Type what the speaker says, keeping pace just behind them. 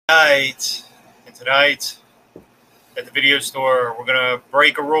Tonight, and tonight at the video store, we're gonna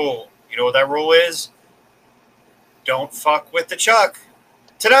break a rule. You know what that rule is? Don't fuck with the Chuck.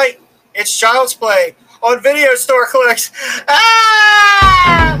 Tonight, it's Child's Play on Video Store Clicks.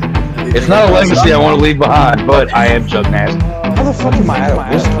 Ah! It's not a legacy I want to leave behind, but I am Chuck Nasty. How the fuck am I out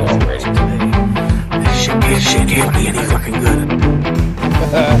of whiskey already? This shit can't be any fucking good.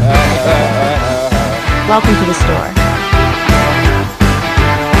 Welcome to the store.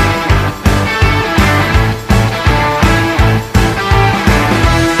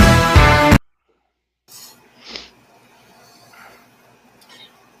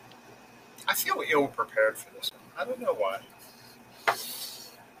 I feel ill-prepared for this one. I don't know why.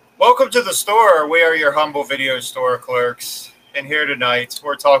 Welcome to the store. We are your humble video store clerks. And here tonight,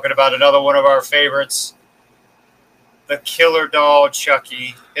 we're talking about another one of our favorites, the Killer Doll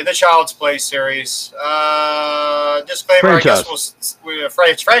Chucky in the Child's Play series. Disclaimer, Franchise. I guess we'll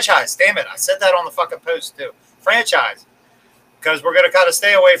franchise. Damn it, I said that on the fucking post too. Franchise. Because we're going to kind of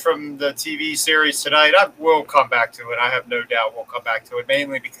stay away from the TV series tonight. I will come back to it. I have no doubt we'll come back to it,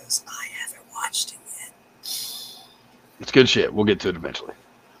 mainly because I haven't watched it yet. It's good shit. We'll get to it eventually.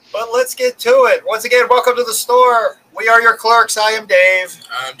 But let's get to it. Once again, welcome to the store. We are your clerks. I am Dave.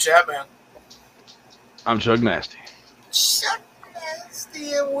 I'm Chapman. I'm Chuck Nasty. Chuck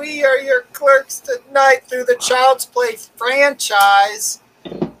Nasty, and we are your clerks tonight through the Child's Play franchise.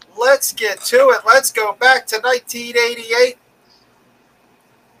 Let's get to it. Let's go back to 1988.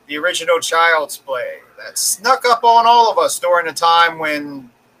 The original Child's Play that snuck up on all of us during the time when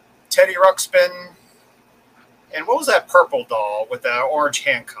Teddy Ruxpin and what was that purple doll with the orange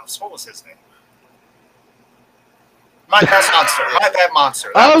handcuffs? What was his name? My Pet Monster. My Pet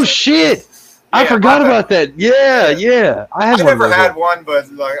Monster. That Oh was it. shit! I Yeah, forgot My Pet- about that. Yeah. I had I one. never of those. had one,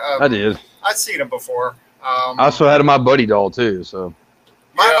 but like I did. I'd seen them before. I also had my buddy doll too. So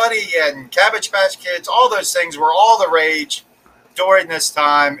My Buddy and Cabbage Patch Kids, all those things were all the rage during this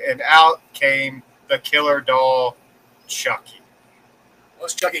time, and out came the Killer Doll Chucky.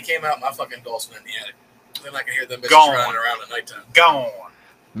 Once Chucky came out, my fucking dolls went in the attic. Then I could hear them bitches Gone. running around at nighttime. Gone.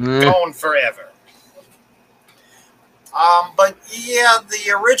 Gone forever. But yeah,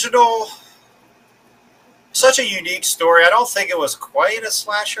 the original, such a unique story. I don't think it was quite a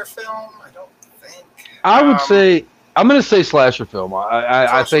slasher film. I don't think. I would say I'm going to say slasher film.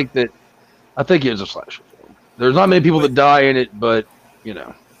 I think it is a slasher film. There's not many people that die in it, but you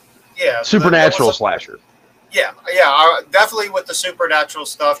know, yeah, supernatural slasher. Yeah, definitely with the supernatural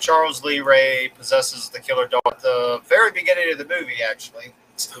stuff. Charles Lee Ray possesses the Killer Doll at the very beginning of the movie, actually.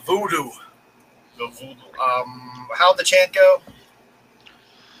 It's the voodoo. The voodoo. How'd the chant go?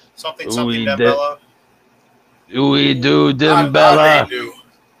 Something, We Dembella. We do How Dembella. they do.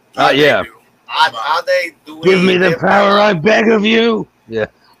 Yeah. How they do Give me the Dembella. power, I beg of you. Yeah.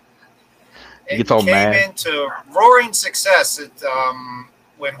 He It gets all came mad. into roaring success.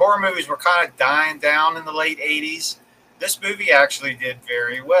 When horror movies were kind of dying down in the late 80s, this movie actually did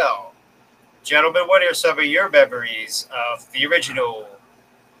very well. Gentlemen, what are some of your memories of the original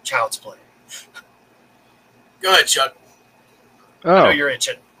Child's Play? Go ahead, Chuck. I know Oh, you're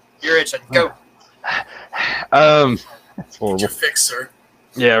itching. You're itching. Go. that's Get horrible. your fix, sir.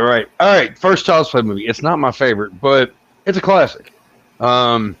 Yeah, right. All right, first Child's Play movie. It's not my favorite, but it's a classic.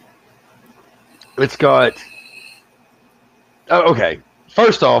 It's got. Oh, okay.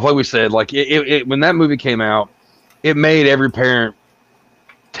 First off, like we said, like when that movie came out, it made every parent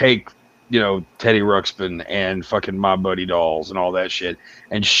take, Teddy Ruxpin and fucking My Buddy dolls and all that shit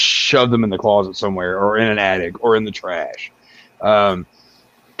and shove them in the closet somewhere or in an attic or in the trash. Because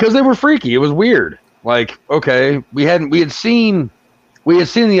they were freaky. It was weird. Like, okay, we had seen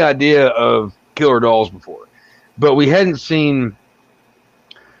the idea of killer dolls before, but we hadn't seen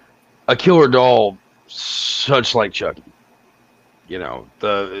a killer doll such like Chucky.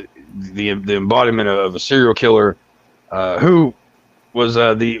 The embodiment of a serial killer, who was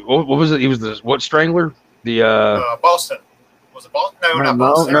what was it? He was the what strangler? The Boston. Was it Boston? No, not no,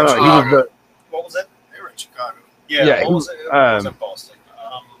 Boston. no, he was the What was it? They were in Chicago. Yeah, Yeah, what was it? It wasn't Boston.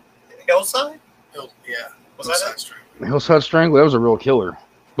 Hillside? Yeah. Was that it? Hillside Strangler. That was a real killer.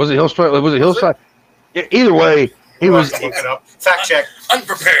 Was it Hillside? Was it Hillside? Either way, he We'll was have to look it up. Fact check.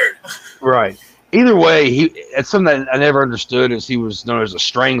 Unprepared. right. Either way, it's something that I never understood. Is he was known as a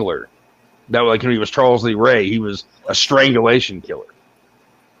strangler. That like when he was Charles Lee Ray, he was a strangulation killer.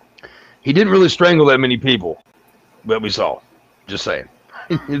 He didn't really strangle that many people that we saw. Just saying.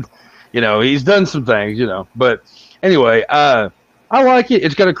 He's done some things. But anyway, I like it.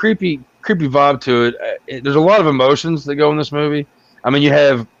 It's got a creepy vibe to it. There's a lot of emotions that go in this movie. I mean, you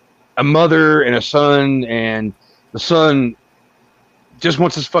have a mother and a son, and the son just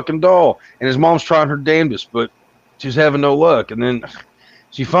wants his fucking doll, and his mom's trying her damnedest, but she's having no luck. And then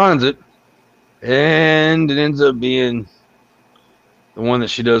she finds it, and it ends up being the one that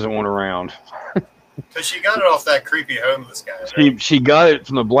she doesn't want around. Because she got it off that creepy homeless guy. Right? She got it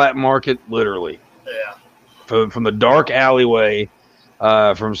from the black market, literally. Yeah. From the dark alleyway,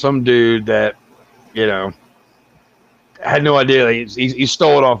 from some dude that, you know, had no idea. He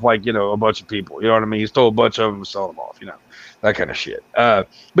stole it off, like, you know, a bunch of people. You know what I mean? He stole a bunch of them and sold them off, you know, that kind of shit. But,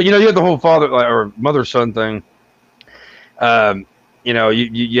 you know, you have the whole father or mother-son thing. You know,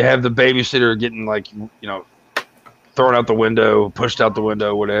 you have the babysitter getting, like, you know, thrown out the window, pushed out the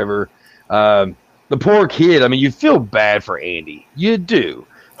window, whatever. The poor kid, I mean, you feel bad for Andy. You do.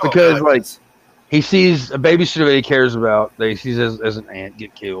 Because, like, he sees a babysitter that he cares about, that he sees as an aunt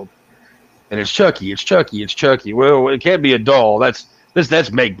get killed. And it's Chucky. It's Chucky. It's Chucky. Well, it can't be a doll. That's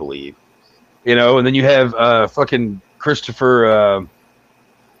make-believe. You know, and then you have fucking Christopher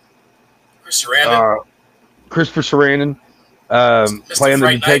Sarandon. Christopher Sarandon playing the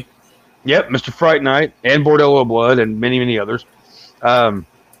Fright detective. Yep, Mr. Fright Night and Bordello of Blood and many, many others.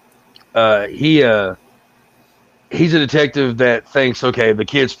 He's a detective that thinks, okay, the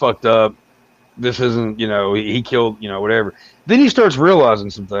kid's fucked up. This isn't, you know, he killed, you know, whatever. Then he starts realizing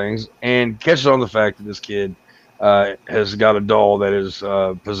some things and catches on the fact that this kid has got a doll that is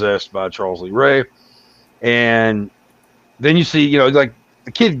possessed by Charles Lee Ray. And then you see, you know, like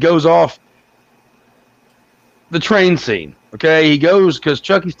the kid goes off the train scene. Okay, he goes because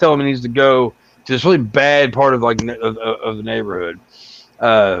Chucky's telling him he needs to go to this really bad part of like of the neighborhood,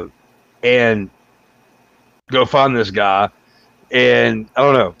 and go find this guy. And I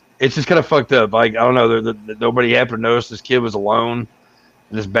don't know, it's just kind of fucked up. Like, I don't know, nobody happened to notice this kid was alone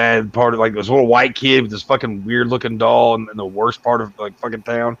in this bad part of, like, this little white kid with this fucking weird looking doll in the worst part of, like, fucking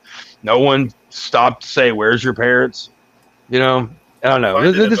town. No one stopped to say, "Where's your parents?" You know, I don't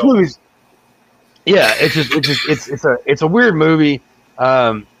know. This movie's, yeah, it's a weird movie.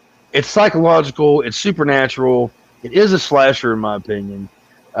 It's psychological. It's supernatural. It is a slasher, in my opinion.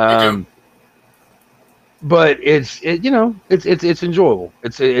 But it's enjoyable.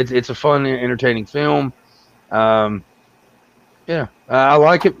 It's a fun, entertaining film. Yeah, I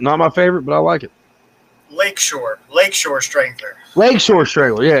like it. Not my favorite, but I like it. Lakeshore Strangler. Lakeshore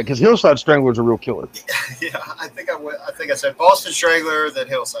Strangler, yeah, because Hillside Strangler is a real killer. Yeah, I think I said Boston Strangler, then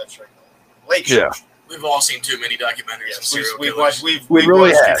Hillside Strangler. Lakeshore. Yeah. We've all seen too many documentaries. Yes, on serial we killers.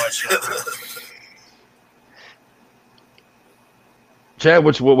 really watched have. too much. Chad,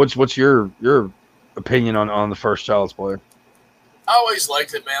 what's your opinion on the first Child's Play? I always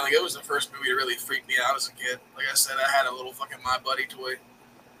liked it, man. Like, it was the first movie that really freaked me out as a kid. Like I said, I had a little fucking My Buddy toy.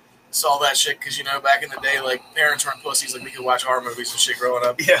 Saw that shit because, you know, back in the day, like, parents weren't pussies. Like, we could watch horror movies and shit growing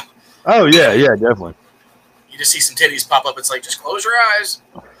up. Yeah. Oh yeah, definitely. You just see some titties pop up. It's like, just close your eyes.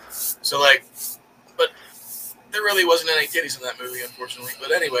 So, like, but there really wasn't any titties in that movie, unfortunately.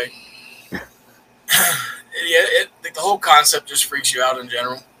 But anyway, like, the whole concept just freaks you out in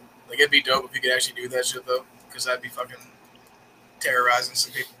general. Like, it'd be dope if you could actually do that shit, though, because that'd be fucking terrorizing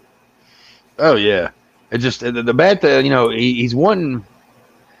some people. Oh yeah, it just the bad thing, you know, he's wanting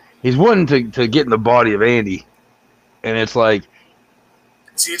to get in the body of Andy, and it's like,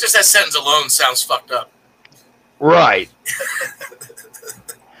 see, just that sentence alone sounds fucked up. right.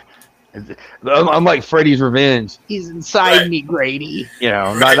 Unlike Freddy's Revenge, he's inside me, Grady. You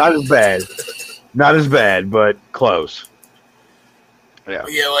know, Right. not as bad, but close. Yeah.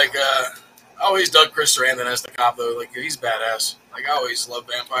 But yeah, like, I always dug Chris Sarandon as the cop, though. Like, he's badass. Like, I always loved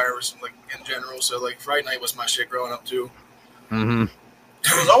vampires, like, in general. So, like, Fright Night was my shit growing up, too. Mm-hmm.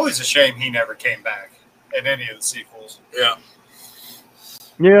 It was always a shame he never came back in any of the sequels. Yeah.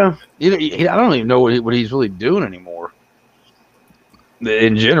 Yeah. I don't even know what he's really doing anymore.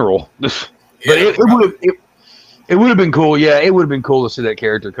 In general, but Yeah, it would have been cool. Yeah, it would have been cool to see that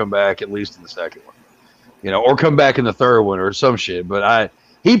character come back at least in the second one, you know, or come back in the third one or some shit. But I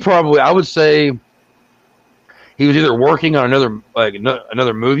would say he was either working on another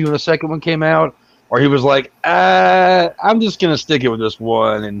movie when the second one came out, or he was like, I'm just gonna stick it with this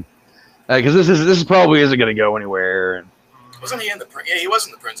one, and because this probably isn't gonna go anywhere. And wasn't he in the? Yeah, he was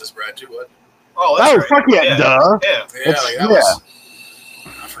in the Princess Bride too. What? Oh, that's right. fuck yeah, duh. Yeah. Yeah, like, that was.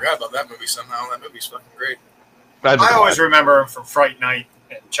 I forgot about that movie somehow. That movie's fucking great. I always remember him from Fright Night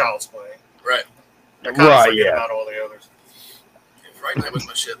and Child's Play. Right. I kind of Right, forget yeah. about all the others. Yeah, Fright Night was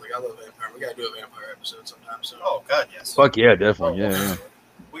my shit. Like, I love vampire. We gotta do a vampire episode sometime. So. Oh God, yes. Fuck yeah, definitely. Yeah.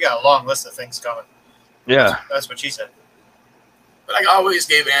 We got a long list of things coming. Yeah. That's what she said. But I always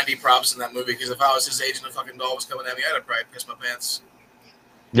gave Andy props in that movie because if I was his age and a fucking doll was coming at me, I'd have probably pissed my pants.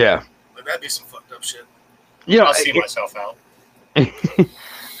 Yeah. Like, that'd be some fucked up shit. You know, I'll see myself out.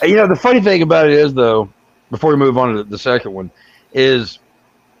 You know, the funny thing about it is, though, before we move on to the second one, is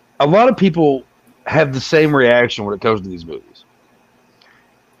a lot of people have the same reaction when it comes to these movies.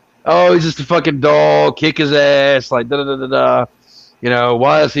 Oh, he's just a fucking doll, kick his ass, like da da da da da. You know,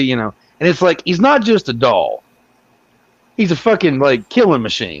 why is he? You know, and it's like he's not just a doll. He's a fucking like killing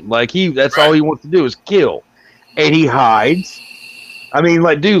machine. Like that's all he wants to do is kill, and he hides. I mean,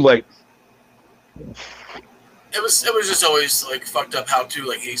 like, dude, like. It was just always like fucked up how too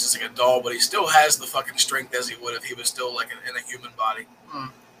like he's just like a doll, but he still has the fucking strength as he would if he was still like in a human body.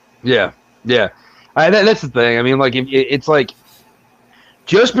 Yeah, yeah. That's the thing. I mean, like it's like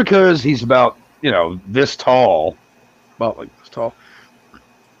just because he's about this tall, about like this tall,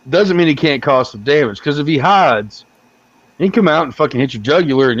 doesn't mean he can't cause some damage. Because if he hides, he can come out and fucking hit your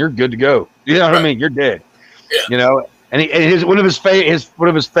jugular, and you're good to go. You know what I mean? You're dead. Yeah. You know, and one of his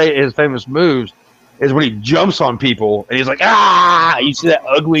famous moves is when he jumps on people and he's like, ah! You see that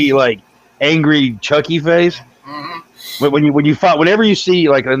ugly, like, angry Chucky face? Mm-hmm. Whenever you see,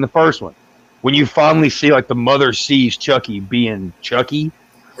 like, in the first one, when you finally see, like, the mother sees Chucky being Chucky,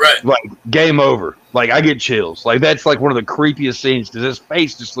 right? Like, game over. Like, I get chills. Like, that's, like, one of the creepiest scenes because his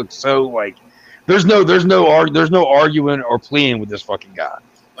face just looks so, like, there's no arguing or pleading with this fucking guy.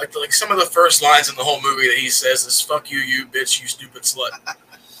 Like some of the first lines in the whole movie that he says is "fuck you, you bitch, you stupid slut."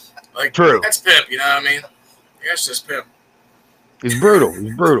 Like, true. That's pimp, you know what I mean? That's just pimp. He's brutal.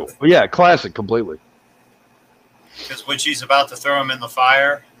 He's brutal. But yeah, classic completely. Because when she's about to throw him in the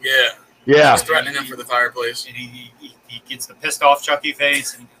fire, yeah, she's threatening him for the fireplace, and he gets the pissed off Chucky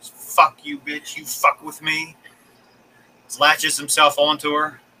face, and he goes, "Fuck you, bitch! You fuck with me." Latches himself onto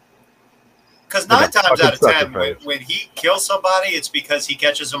her. Because 9 times out of 10, when he kills somebody, it's because he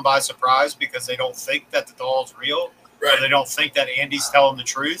catches them by surprise because they don't think that the doll's real. right? Or they don't think that Andy's telling the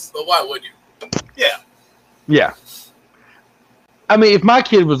truth. But why would you? Yeah. Yeah. I mean, if my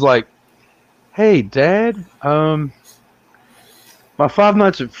kid was like, "Hey, Dad, my Five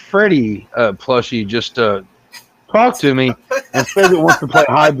Nights at Freddy plushie just talked to me and says it wants to play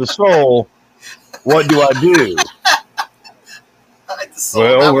Hide the Soul. What do I do?" Hide the Soul.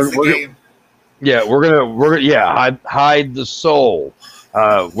 Well, that was the game. Yeah, we're gonna hide the soul.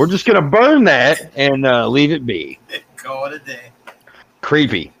 We're just gonna burn that and leave it be. Call it a day.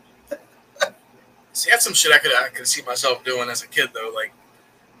 Creepy. See, that's some shit I could see myself doing as a kid though, like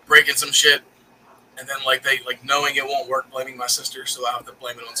breaking some shit, and then like knowing it won't work, blaming my sister, so I have to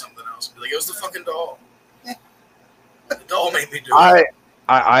blame it on something else. Be like, it was the fucking doll. The doll made me do it.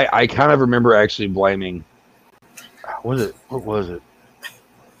 I kind of remember actually blaming. What was it?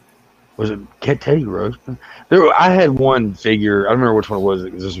 Was it Teddy Ruxpin? I had one figure. I don't remember which one it was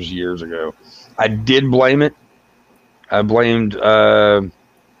because this was years ago. I did blame it. I blamed.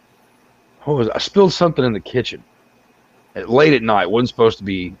 What was it? I spilled something in the kitchen late at night. Wasn't supposed to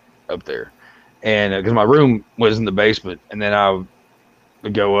be up there, and because my room was in the basement, and then I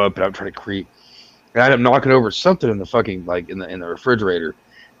would go up and I would try to creep, and I ended up knocking over something in the fucking like in the refrigerator,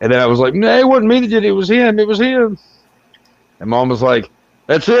 and then I was like, "No, it wasn't me that did it. It was him. It was him." And Mom was like,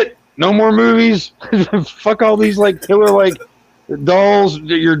 "That's it. No more movies. Fuck all these like killer like dolls.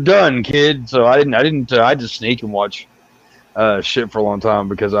 You're done, kid." So I just sneak and watch shit for a long time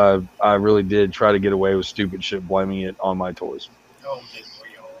because I really did try to get away with stupid shit, blaming it on my toys. Oh, didn't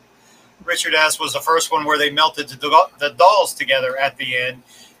we all? Richard S. was the first one where they melted the dolls together at the end.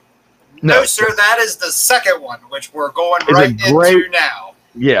 No, sir, that is the second one, which we're going right into now.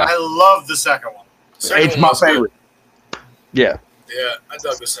 Yeah. I love the second one. It's my favorite. Yeah. Yeah, I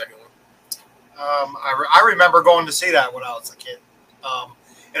dug the second one. I remember going to see that when I was a kid.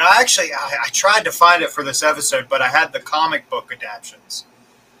 And I tried to find it for this episode, but I had the comic book adaptions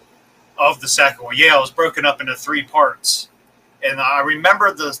of the second one. Yeah, it was broken up into 3 parts. And I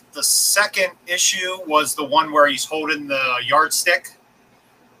remember the second issue was the one where he's holding the yardstick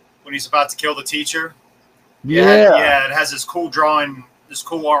when he's about to kill the teacher. Yeah, it has this cool drawing, this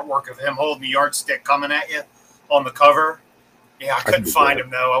cool artwork of him holding the yardstick coming at you on the cover. Yeah, I couldn't find them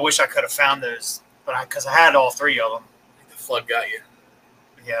though. I wish I could have found those, but because I had all 3 of them. The flood got you.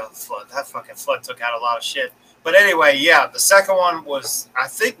 Yeah, the flood. That fucking flood took out a lot of shit. But anyway, yeah, the second one was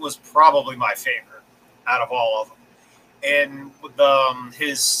probably my favorite out of all of them. And with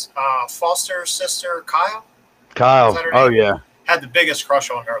his foster sister Kyle. Oh yeah. Had the biggest crush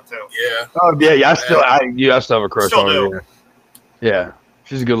on her too. Yeah. Oh yeah. I still have a crush still on her. Yeah,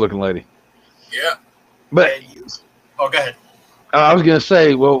 she's a good looking lady. Yeah. But go ahead. I was gonna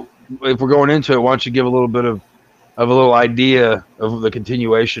say, well, if we're going into it, why don't you give a little bit of a little idea of the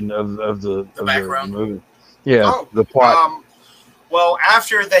continuation of the background movie? Yeah, the plot. Well,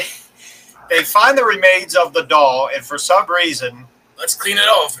 after they They find the remains of the doll, and for some reason, Let's clean it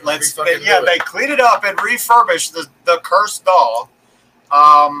off. And they clean it up and refurbish the cursed doll.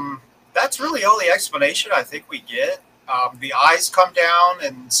 That's really all the explanation I think we get. The eyes come down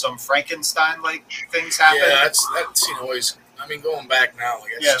and some Frankenstein-like things happen. Yeah, that's always. I mean, going back now,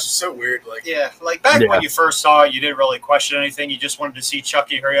 like it's just so weird. Like back when you first saw it, you didn't really question anything. You just wanted to see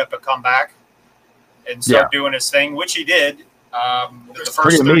Chucky hurry up and come back and start doing his thing, which he did. The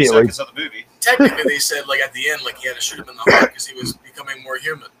first 30 seconds of the movie. Technically, they said like at the end, like he had to shoot him in the heart because he was becoming more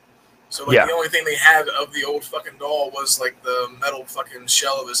human. So like the only thing they had of the old fucking doll was like the metal fucking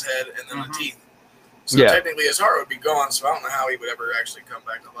shell of his head and then the teeth. So technically his heart would be gone. So I don't know how he would ever actually come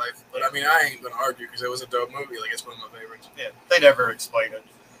back to life. But I mean, I ain't gonna argue because it was a dope movie. Like it's one of my favorites. Yeah, they never explained it.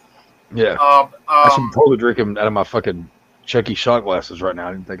 Yeah. I should totally drink him out of my fucking Chucky shot glasses right now.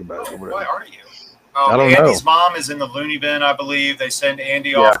 I didn't think about it. Why are you? I don't Andy's know. mom is in the loony bin, I believe. They send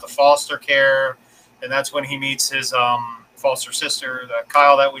Andy off to foster care, and that's when he meets his foster sister,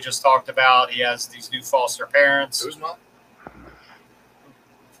 Kyle, that we just talked about. He has these new foster parents. Whose mom?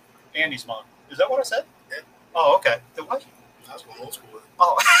 Andy's mom. Is that what I said? Yeah. Oh, okay. Then what? I was going old school with it.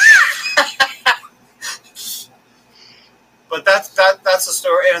 Oh. But that's the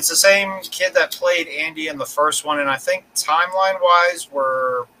story, and it's the same kid that played Andy in the first one, and I think timeline-wise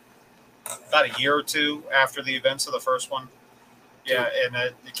we're about a year or two after the events of the first one. Yeah, and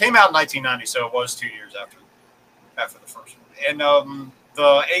it came out in 1990, so it was 2 years after the first one. And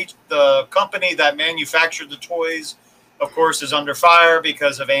the company that manufactured the toys, of course, is under fire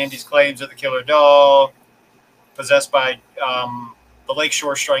because of Andy's claims of the killer doll, possessed by the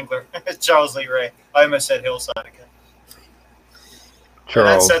Lakeshore Strangler, Charles Lee Ray. I almost said Hillside again. And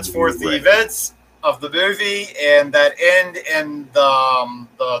that sets forth the events of the movie, and that end in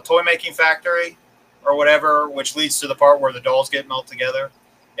the toy making factory or whatever, which leads to the part where the dolls get melted together.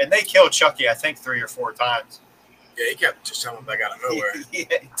 And they kill Chucky, I think, 3 or 4 times. Yeah, he kept just coming back out of nowhere.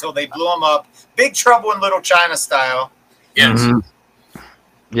 Until they blew him up. Big Trouble in Little China style. Yes. Mm-hmm.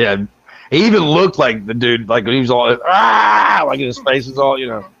 Yeah. He even looked like the dude, like when he was all, like his face was all,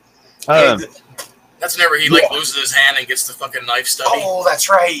 That's whenever he loses his hand and gets the fucking knife stubby. Oh, that's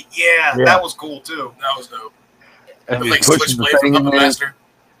right. Yeah, that was cool too. That was dope. And Like Switchblade from Puppet Master.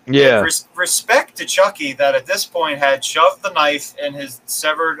 Yeah. Respect to Chucky that at this point had shoved the knife in his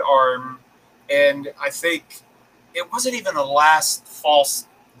severed arm, and I think it wasn't even the last false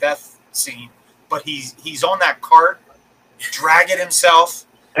death scene, but he's on that cart, dragging himself,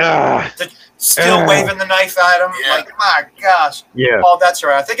 still waving the knife at him. Yeah. Like, my gosh. Yeah. Oh, that's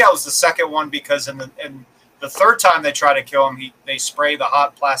right. I think that was the second one because in the third time they try to kill him, they spray the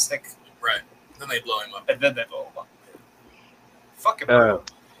hot plastic. Right. Then they blow him up. And then they blow him up. Fucking brutal.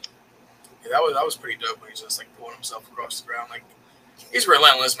 Yeah, that was pretty dope when he's just like pulling himself across the ground. Like, he's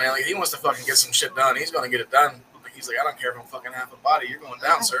relentless, man. Like, he wants to fucking get some shit done. He's gonna get it done. Like, he's like, I don't care if I'm fucking half a body. You're going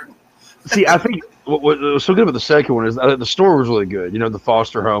down, sir. See, I think what was so good about the second one is the story was really good. The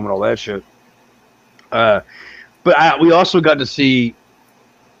foster home and all that shit. But we also got to see,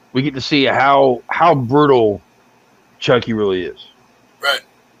 how brutal Chucky really is. Right.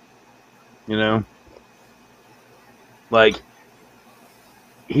 Like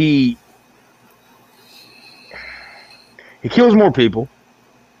he kills more people.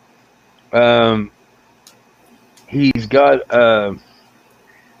 He's got a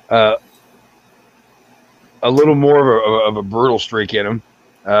little more of a brutal streak in him.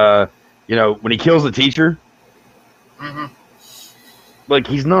 When he kills the teacher, like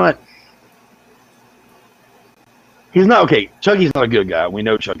he's not okay. Chucky's not a good guy. We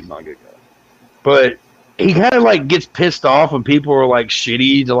know Chucky's not a good guy, but he kind of like gets pissed off when people are like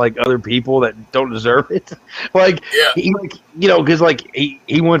shitty to like other people that don't deserve it. Because like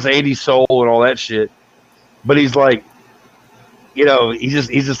he wants Andy's soul and all that shit, but he's like, he's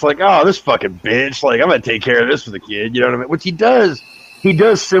just like, oh, this fucking bitch. Like, I'm gonna take care of this for the kid. You know what I mean? Which he does. He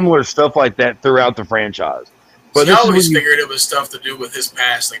does similar stuff like that throughout the franchise. But I always figured it was stuff to do with his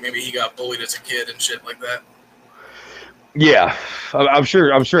past. Like maybe he got bullied as a kid and shit like that. Yeah, I'm sure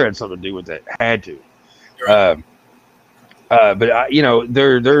it had something to do with that. Had to. Right. But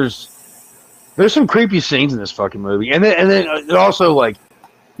there's some creepy scenes in this fucking movie, and then it also like,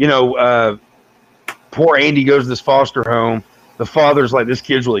 poor Andy goes to this foster home. The father's like, this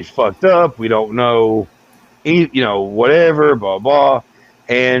kid's really fucked up. We don't know, whatever, blah blah,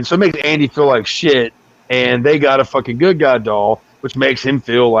 and so it makes Andy feel like shit. And they got a fucking good guy doll, which makes him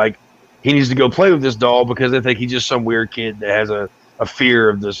feel like he needs to go play with this doll because they think he's just some weird kid that has a fear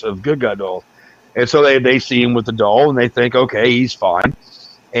of good guy dolls. And so they see him with the doll and they think, okay, he's fine.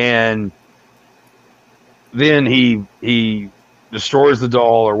 And then he destroys the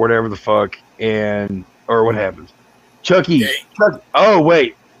doll or whatever the fuck, or what happens? Chucky. Yeah. Oh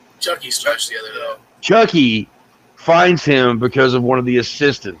wait, Chucky stretched the other though. Chucky finds him because of one of the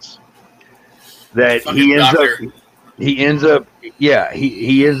assistants. That he ends up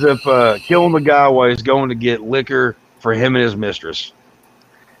killing the guy while he's going to get liquor for him and his mistress.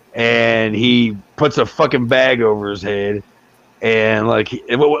 And he puts a fucking bag over his head, and like,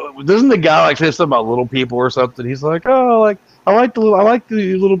 doesn't the guy like say something about little people or something? He's like, oh, like I like the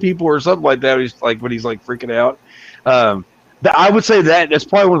little people or something like that. He's like when he's like freaking out. I would say that's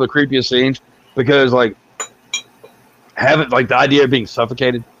probably one of the creepiest scenes because like having like the idea of being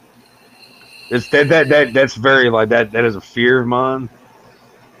suffocated. It's that's very like that is a fear of mine.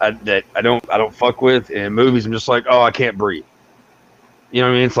 That I don't fuck with in movies. I'm just like, oh, I can't breathe. You know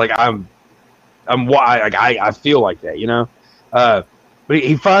what I mean? It's like I feel like that, you know. But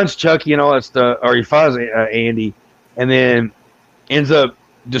he finds Chucky and all that stuff, or he finds Andy, and then ends up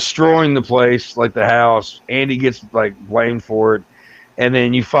destroying the place, like the house. Andy gets like blamed for it, and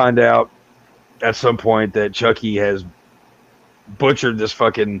then you find out at some point that Chucky has butchered this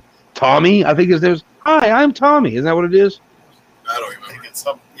fucking Tommy. I think his name is. Hi, I'm Tommy. Isn't that what it is? I don't I remember. think it's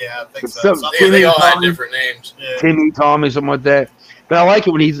some. Yeah, I think It's so. some- Something- They all had Tommy. different names. yeah. Timmy, Tommy, something like that. But I like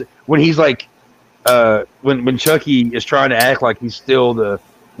it when he's like when Chucky is trying to act like he's still the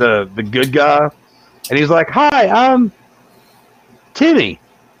good guy, and he's like, "Hi, I'm Timmy.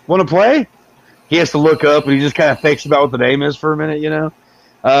 Want to play?" He has to look up, and he just kind of thinks about what the name is for a minute, you know.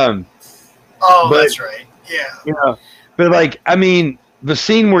 Oh, But- that's right. Yeah. You know, but like, I mean, the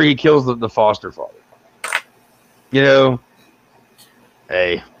scene where he kills the foster father, you know,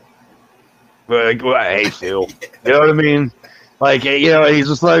 hey, like, well, hey, Phil, you know what I mean? Like, you know, he's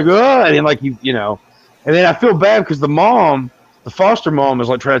just like, oh, and then like you know, and then I feel bad because the foster mom, is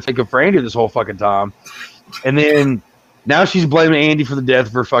like trying to take up for Andy this whole fucking time, and then now she's blaming Andy for the death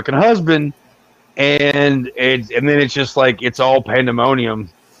of her fucking husband, and then it's just like it's all pandemonium.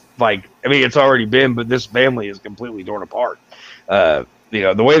 Like, I mean, it's already been, but this family is completely torn apart. You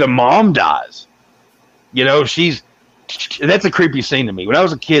know, the way the mom dies, you know, that's a creepy scene to me. When I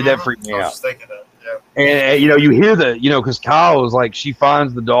was a kid, that freaked me I was out. just thinking that. Yeah. And you know, you hear because Kyle was like, she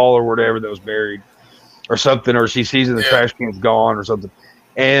finds the doll or whatever that was buried or something, or she sees it in the trash can's gone or something.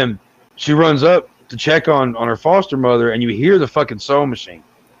 And she runs up to check on her foster mother, and you hear the fucking sewing machine.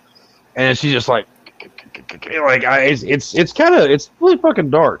 And she's just like it's really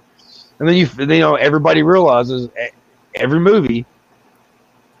fucking dark. And then you know, everybody realizes every movie,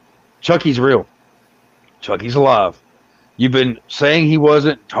 Chucky's real. Chucky's alive. You've been saying he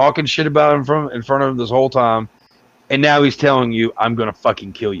wasn't, talking shit about him in front of him this whole time, and now he's telling you, "I'm gonna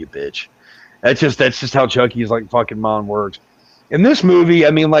fucking kill you, bitch." That's just how Chucky's like fucking mind works. In this movie,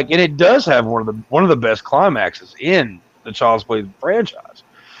 I mean, like, and it does have one of the best climaxes in the Child's Play franchise.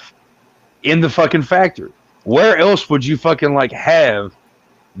 In the fucking factory. Where else would you fucking like have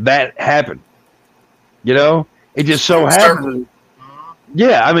that happen? You know, it just so happens.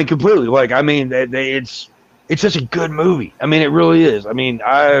 Yeah, I mean, completely. Like, I mean, it's such a good movie. I mean, it really is. I mean,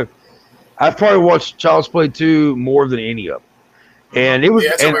 I've probably watched Child's Play 2 more than any of them, and it was.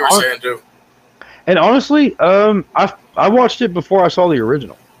 Yeah, that's what we were saying too. And honestly, I watched it before I saw the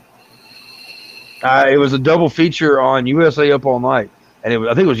original. It was a double feature on USA Up All Night, and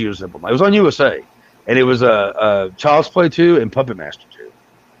I think it was USA Up All Night. It was on USA, and it was Child's Play 2 and Puppet Master 2.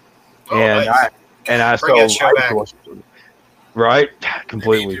 Oh, And nice. I Bring that show back. Right,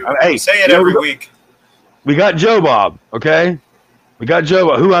 completely. Me too. Hey, Say it you know, every week. we got Joe Bob. Okay, we got Joe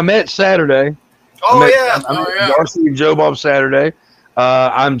Bob, who I met Saturday. Oh, I met, yeah. I met Oh, yeah. Darcy and Joe Bob Saturday.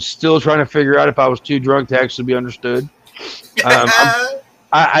 I'm still trying to figure out if I was too drunk to actually be understood.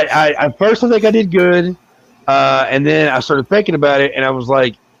 I at first I think I did good, and then I started thinking about it, and I was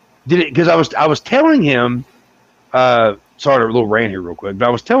like, did it? Because I was telling him. Sorry, a little rant here real quick, but I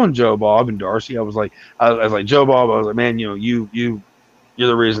was telling Joe Bob and Darcy, I was like, Joe Bob, I was like, man, you know, you're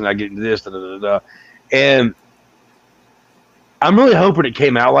the reason I get into this, da, da, da, da. And I'm really hoping it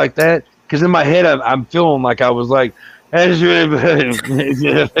came out like that, because in my head I'm feeling like I was like, that's really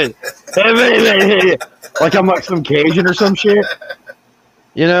like I'm like some Cajun or some shit,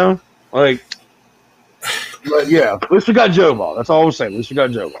 you know, like, but yeah, at least we got Joe Bob. That's all I was saying. At least we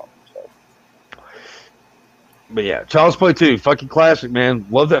got Joe Bob. But yeah, Child's Play 2, fucking classic, man.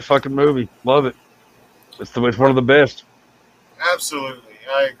 Love that fucking movie. Love it. It's one of the best. Absolutely.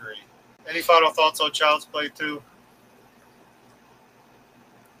 I agree. Any final thoughts on Child's Play 2?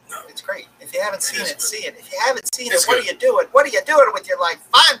 It's great. If you haven't seen it, see it. If you haven't seen It's it, what good. are you doing? What are you doing with your life?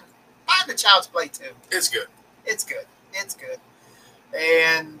 Find the Child's Play 2. It's good. It's good. It's good.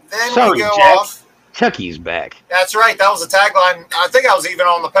 And then Sorry, we go Jack. off. Chucky's back. That's right. That was the tagline. I think I was even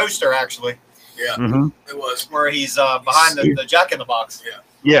on the poster actually, Yeah, Mm-hmm. it was where he's behind the Jack in the Box.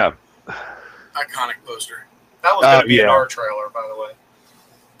 Yeah. iconic poster. That was going to be an yeah. art trailer, by the way.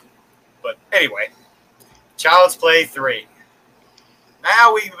 But anyway, Child's Play 3.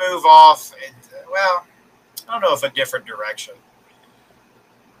 Now we move off, well, I don't know if a different direction.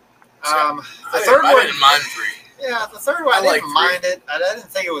 The third I one, didn't mind 3. yeah, the third one, I I didn't like mind it. I didn't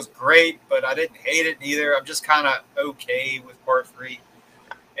think it was great, but I didn't hate it either. I'm just kind of okay with part 3.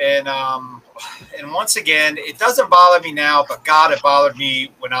 And once again, it doesn't bother me now, but God, it bothered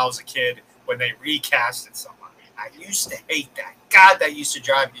me when I was a kid when they recasted somebody. I used to hate that. God, that used to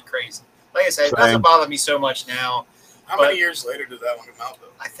drive me crazy. Like I said, it doesn't Same. bother me so much now. How But- many years later did that one come out, though?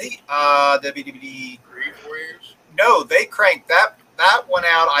 I think WDBD. 3-4 years? No, they cranked that one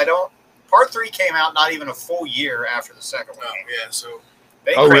out. Part 3 came out not even a full year after the second one. Oh, came. yeah, so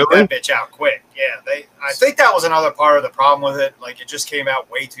They Oh, cranked really? that bitch out quick. Yeah, I think that was another part of the problem with it. Like, it just came out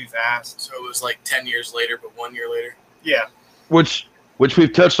way too fast. it was like 10 years later, but 1 year later. Yeah, Which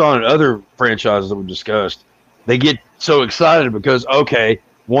we've touched on in other franchises that we've discussed. They get so excited because, okay,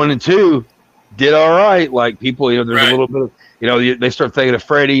 1 and 2 did all right. Like, people, there's Right. a little bit of, they start thinking of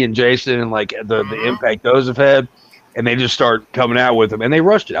Freddy and Jason and, like, the Mhm. impact those have had. And they just start coming out with them. And they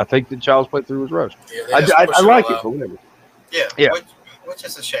rushed it. I think the Child's Play 3 was rushed. Yeah, they I just pushed like all it, out. but whatever. yeah, Yeah. Which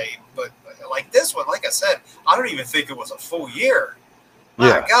is a shame. But like this one, like I said, I don't even think it was a full year. My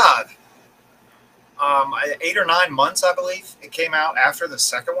Yeah. God. 8 or 9 months, I believe, it came out after the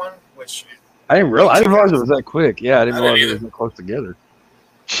second one, which I didn't realize it was that quick. Yeah, I didn't I didn't realize it either. was that close together.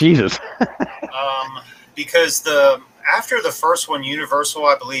 Jesus. because after the first one, Universal,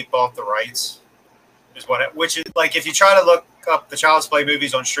 I believe, bought the rights. Which is like, if you try to look up the Child's Play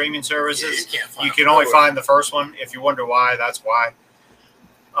movies on streaming Yeah, services, can't find you them can only nowhere. find the first one. If you wonder why, that's why.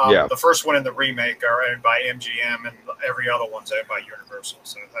 Yeah. The first one and the remake are owned by MGM, and every other one's owned by Universal.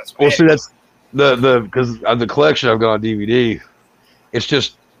 So that's why. Well, see, that's because of the collection I've got on DVD. It's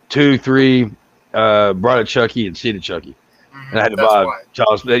just 2, 3, Bride of Chucky and Seed of Chucky. Mhm, And I had to that's buy why.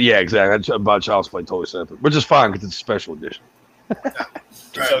 Child's Play. Yeah, exactly. I had to buy Child's Play totally separate, which is fine because it's a special edition.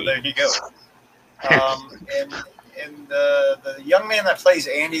 So there you go. And the young man that plays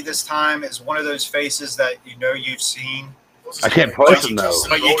Andy this time is one of those faces that you've seen, What's his I can't name? place Mikey him, though. Kilson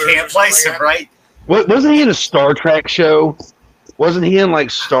but you Motors or can't place something him, like right? Wasn't he in a Star Trek show? Wasn't he in like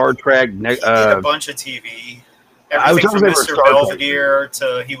Star Trek? He did a bunch of TV. I was Everything from talking about Mr. Star Trek. Belvedere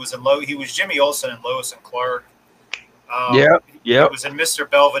to he was Jimmy Olsen and Lois and Clark. Yep, He yep. was in Mr.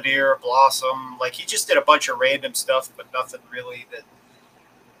 Belvedere, Blossom. Like, he just did a bunch of random stuff, but nothing really that.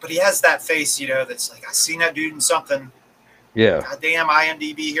 But he has that face, that's like, I seen that dude in something. Yeah. Goddamn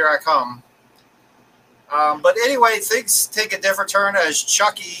IMDb, here I come. But anyway, things take a different turn as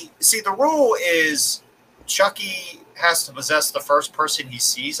Chucky. See, the rule is Chucky has to possess the first person he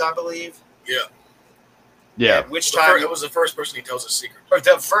sees, I believe. Yeah. Yeah. At which The time, it was the first person he tells a secret. or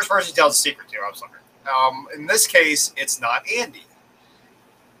the first person he tells a secret to. I'm sorry. In this case, it's not Andy.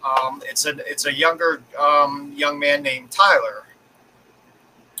 It's a younger young man named Tyler.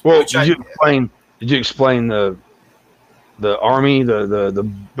 Well, Which did you explain the army,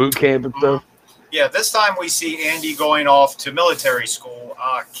 the boot camp and stuff? Yeah, this time we see Andy going off to military school.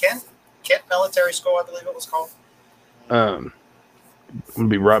 Kent Military School, I believe it was called. I'm gonna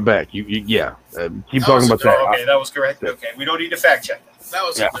be right back. You yeah. Keep That talking was about a that. Oh, okay, that was correct. Yeah. Okay, we don't need to fact check that. That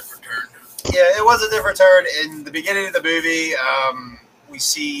was Yeah. a different turn. Yeah, it was a different turn. In the beginning of the movie, we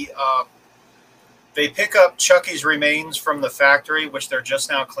see they pick up Chucky's remains from the factory, which they're just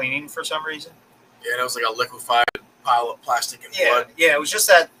now cleaning for some reason. Yeah, that was like a liquefied pile of plastic and Yeah, blood. yeah, it was just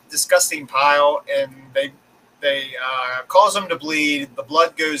that disgusting pile, and they cause him to bleed. The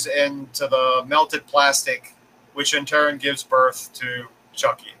blood goes into the melted plastic, which in turn gives birth to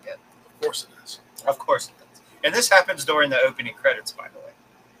Chucky again. Of course it is. Of course it does. And this happens during the opening credits, by the way.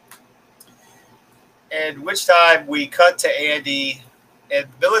 And which time we cut to Andy at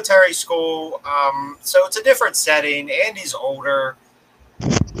military school. So it's a different setting. Andy's older.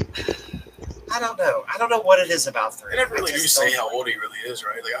 I don't know. I don't know what it is about 3. They never really I do just say don't- how old he really is,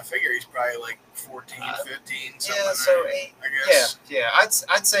 right? Like, I figure he's probably like 14, 15, something. Yeah, so right? 8. I Yeah, guess. yeah.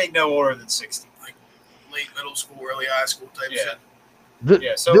 I'd say no older than 60. Late middle school, early high school type Yeah. shit.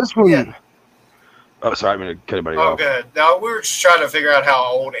 Yeah, so This one. yeah. Oh, sorry, I'm gonna cut anybody Oh, off. good. Now we were just trying to figure out how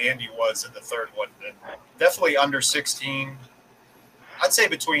old Andy was in the third one. And definitely under 16. I'd say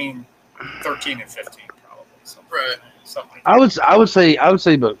between 13 and 15, probably. Something, Right. something like I that. would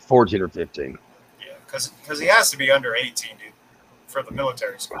say about 14 or 15. Yeah, because he has to be under 18, dude, for the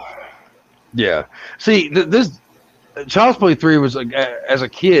military school. Yeah. See, this Child's Play 3 was like, as a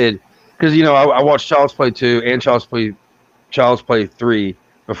kid, because I watched Child's Play 2 and Child's Play 3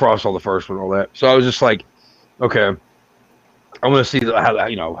 before I saw the first one and all that. So I was just like, okay, I want to see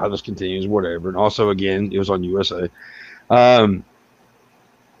how this continues, whatever. And also, again, it was on USA.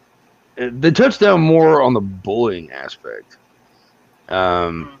 They touched down more on the bullying aspect.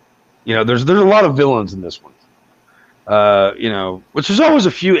 There's a lot of villains in this one. Which there's always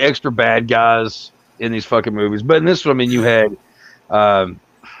a few extra bad guys in these fucking movies. But in this one, I mean, you had the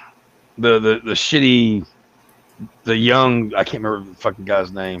shitty, the young, I can't remember the fucking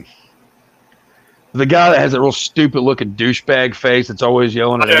guy's name. The guy that has a real stupid looking douchebag face that's always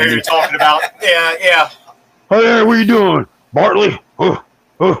yelling I at know who Andy. you're talking about. Yeah. Hey there, what are you doing? Bartley?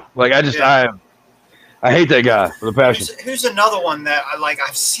 Like, I hate that guy with a passion. Who's another one that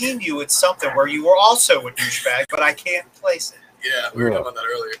I've seen you with something where you were also a douchebag, but I can't place it. Yeah, we were talking about that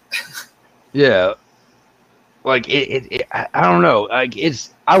earlier. Yeah. Like, I don't know. Like,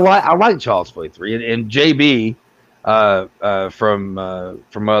 I like Child's Play 3. And JB, from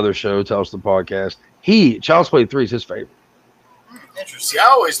my other show, Tell Us the Podcast, Child's Play 3 is his favorite. Interesting. See, I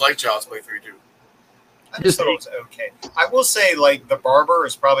always liked Child's Play 3 too. I just thought it was okay. I will say, the barber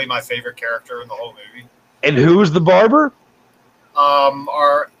is probably my favorite character in the whole movie. And who's the barber?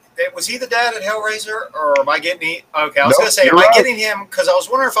 Was he the dad at Hellraiser, or am I getting okay? I was No, gonna say, you're am I right. getting him? Because I was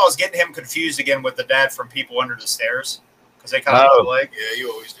wondering if I was getting him confused again with the dad from People Under the Stairs, because they kind of look like. Yeah,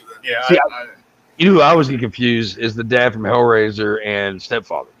 you always do that. Yeah, See, You know who I was getting confused is the dad from Hellraiser and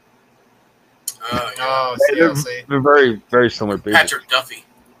Stepfather. Yeah. Oh, see. They're very, very similar people. Patrick Duffy.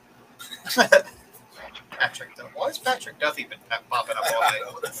 Patrick Duffy. Why has Patrick Duffy been popping up all day?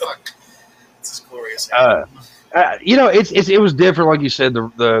 What the fuck? This is glorious. It was different, like you said.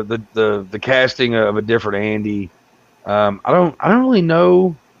 The casting of a different Andy. I don't really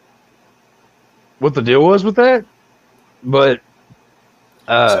know what the deal was with that, but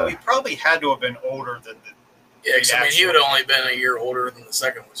So he probably had to have been older than the. Yeah, because I mean, he would have only been a year older than the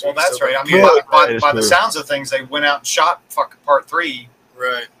second one. So Well, he's that's still right. I been mean, good. by the sounds of things, they went out and shot fucking part 3,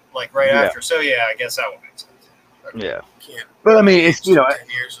 Right. right Yeah. after. So yeah, I guess that would make sense. yeah. Can't. But I mean, it's 10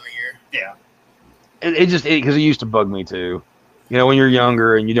 years in a year. Yeah. it just because it used to bug me too. When you're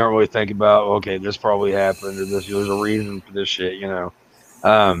younger and you don't really think about, okay, this probably happened or there's a reason for this shit. It's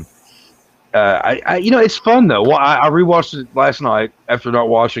fun though. Well, I rewatched it last night after not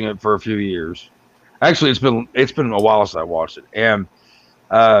watching it for a few years. Actually, it's been a while since I watched it, and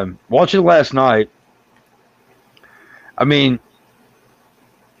watching it last night. I mean,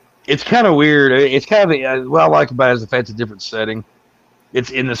 it's kind of weird. It's kind of what I like about it is the fact it's a different setting.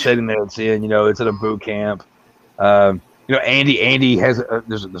 It's in the setting that it's in. It's at a boot camp. Andy has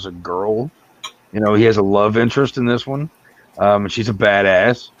there's a girl. He has a love interest in this one. She's a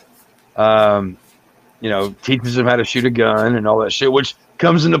badass. Teaches him how to shoot a gun and all that shit, which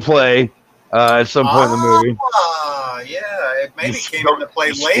comes into play at some point in the movie. Yeah, it maybe came into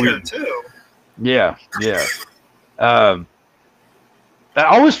play later too. Yeah. I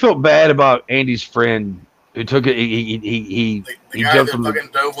always felt bad about Andy's friend who took it. He The guy that fucking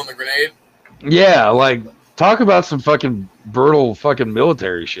dove on the grenade. Yeah, like talk about some fucking brutal fucking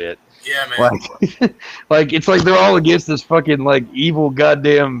military shit. Yeah, man. Like it's like they're all against this fucking evil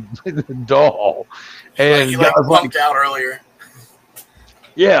goddamn doll, and He guys bumped out earlier.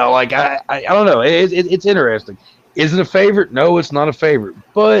 yeah, I don't know. It's interesting. Is it a favorite? No, it's not a favorite,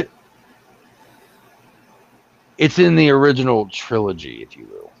 but it's in the original trilogy, if you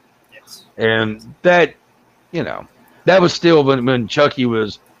will. Yes. And that, that was still when Chucky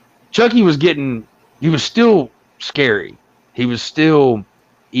was getting. He was still scary. He was still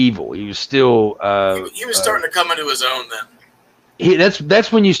evil. He was still. He was starting to come into his own then.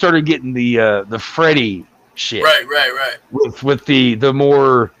 That's when you started getting the Freddy shit. Right. With the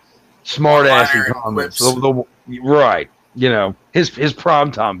more smart assy Minor comments. quips. Right. His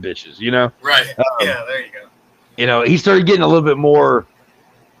prom time bitches. Right. Yeah, there you go. He started getting a little bit more,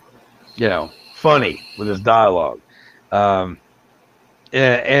 funny with his dialogue. And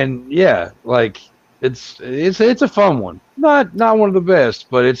yeah, it's a fun one. Not one of the best,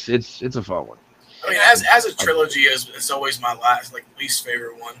 but it's a fun one. I mean, as a trilogy, it's always my least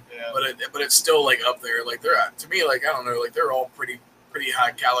favorite one. Yeah. But it's still up there. They're to me I don't know, they're all pretty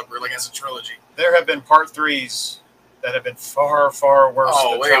high caliber. As a trilogy. There have been part 3s that have been far, far worse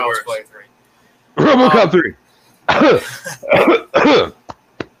Oh, than way Child's worse. Play 3. RoboCop 3.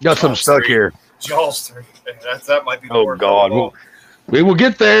 Got some Jaws stuck 3. here. Jaws 3. That might be the Oh word. God, we will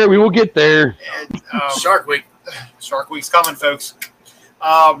get there. We will get there. And, Shark Week. Shark Week's coming, folks.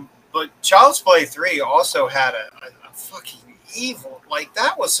 But Child's Play 3 also had a fucking evil,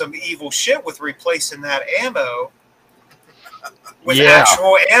 that was some evil shit with replacing that ammo with Yeah.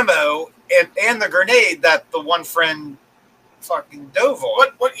 actual ammo and the grenade that the one friend fucking dove on.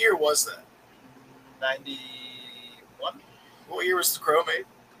 What year was that? 91? What year was the Crow made?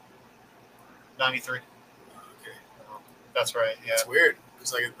 93. Okay, That's right. Yeah. that's weird.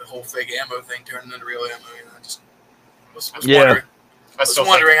 It's like the whole fake ammo thing turned into real ammo. You know, I just was Yeah. wondering. I I was still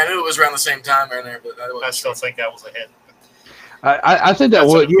wondering. I knew it was around the same time right there, but I wasn't still think that was a hit. I think that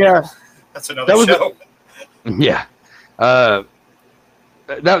That's would, yeah. That's another That was show. Yeah. That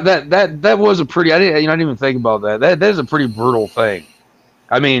was a pretty, I didn't even think about that. That is a pretty brutal thing.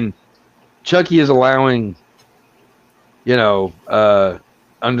 I mean, Chucky is allowing,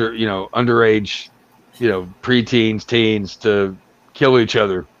 underage, preteens, teens to kill each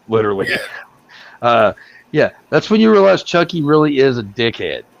other, literally. Yeah. Yeah, that's when you realize Chucky really is a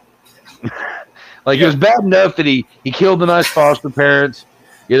dickhead. It was bad enough that he killed the nice foster parents,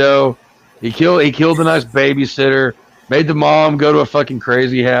 he killed the nice babysitter, made the mom go to a fucking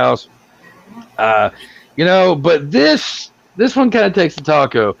crazy house. But this one kind of takes the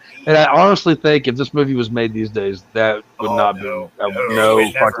taco. And I honestly think if this movie was made these days, that would not be no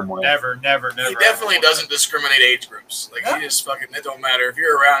fucking way. Never. He definitely doesn't discriminate age groups. Like he just fucking. It don't matter if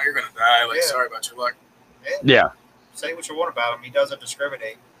you're around, you're gonna die. Like sorry about your luck. Yeah. Say what you want about him. He doesn't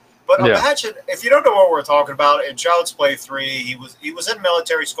discriminate. But Yeah. imagine if you don't know what we're talking about. In Child's Play 3, he was in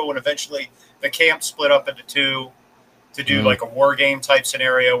military school, and eventually the camp split up into two to do like a war game type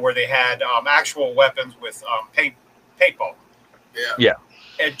scenario where they had actual weapons with paintball. Yeah.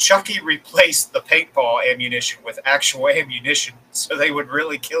 And Chucky replaced the paintball ammunition with actual ammunition, so they would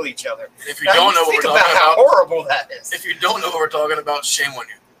really kill each other. And if you Now, don't know what think we're about talking how about, horrible that is. if you don't know what we're talking about, shame on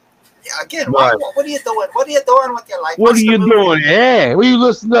you. Yeah, again, Right. what are you doing? What are you doing with your life? What are What's the you movie? doing? Eh? What are you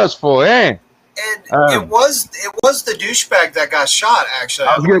listening to us for? Eh? And it was the douchebag that got shot. Actually,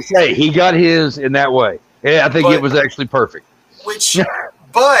 I was going to say, he got his in that way. Yeah, I think it was actually perfect.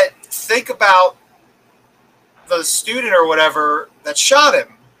 But think about the student or whatever that shot him.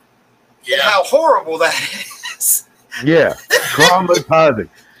 Yeah. And how horrible that is. Yeah. Traumatizing.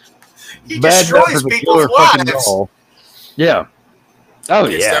 He Bad enough destroys as a people's killer fucking lives. doll. Yeah. Oh,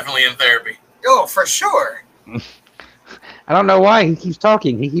 It's yeah. definitely in therapy. Oh, for sure. I don't know why he keeps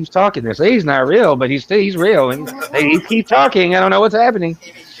talking. He keeps talking. They say he's not real, but he's real. And he keeps talking. I don't know what's happening.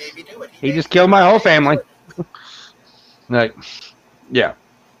 Baby, do it. He just killed my whole family. Like, yeah.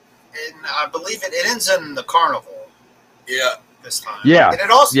 And I believe it ends in the carnival Yeah. this time. Yeah. And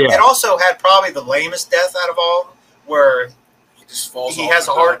it also had probably the lamest death out of all, where He just falls he off has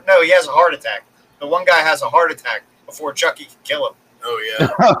the a heart. No, he has a heart attack. The one guy has a heart attack before Chucky can kill him. Oh yeah.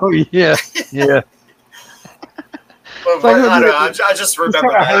 Oh, yeah. Yeah. But like, I don't know, I just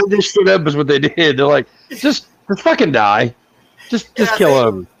remember I that. heard this shit up is what they did. They're like, just fucking die. Just Yeah, kill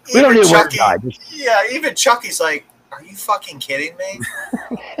him. We don't even need to Chucky- die. Just, Yeah, even Chucky's like, "Are you fucking kidding me?"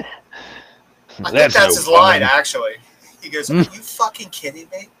 I think That's that's no his line, fun. actually. He goes, "Are you fucking kidding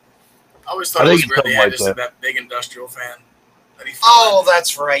me?" I always thought I it was think weird it's they had something like just that big industrial fan. That he Oh,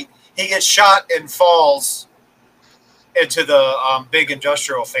 that's right. He gets shot and falls into the big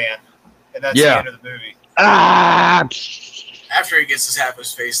industrial fan, and that's the Yeah. end of the movie. ah! after he gets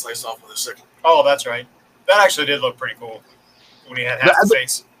his face sliced off with a sickle. Oh, that's right. That actually did look pretty cool when he had half the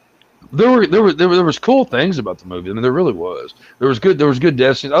face. There was cool things about the movie. I mean, there really was. There was good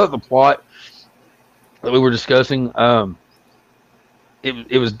death scenes. I thought the plot that we were discussing,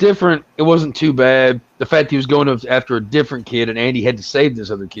 it was different. It wasn't too bad. The fact he was going after a different kid, and Andy had to save this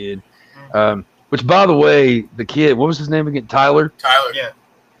other kid. Which, by the way, the kid, what was his name again? Tyler. Tyler.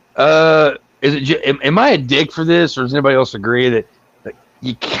 Yeah. Is it? Am I a dick for this, or does anybody else agree that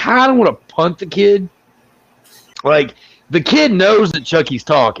you kind of want to punt the kid? Like, the kid knows that Chucky's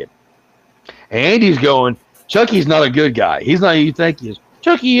talking. And Andy's going, Chucky's not a good guy. He's not who you think he is.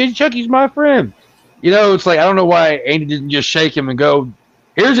 Chucky's my friend. It's like, I don't know why Andy didn't just shake him and go,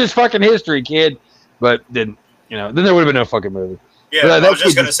 here's his fucking history, kid. But then there would have been no fucking movie. Yeah, But I was that's just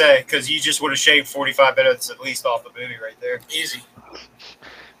what- going to say, because you just would have shaved 45 minutes at least off the movie right there. Easy.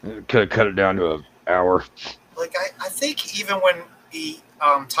 Could have cut it down to an hour. Like, I think even when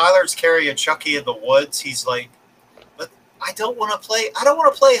Tyler's carrying Chucky in the woods, he's like, but I don't want to play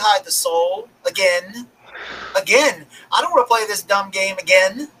hide the soul again. I don't want to play this dumb game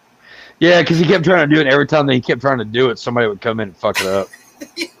again. Yeah, because he kept trying to do it. Every time that he kept trying to do it, somebody would come in and fuck it up.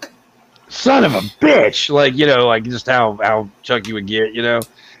 Son of a bitch! Like just how Chucky would get.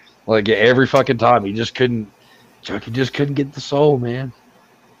 Like every fucking time, Chucky just couldn't get the soul, man.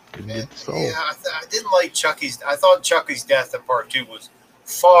 Couldn't get the soul. Yeah, I didn't like Chucky's. I thought Chucky's death in part 2 was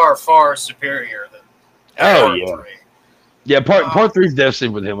far, far superior than Oh part yeah, 3. yeah. Part 3's death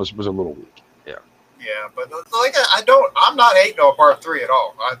scene with him was a little weak. Yeah. Yeah, but like I'm not hating on part 3 at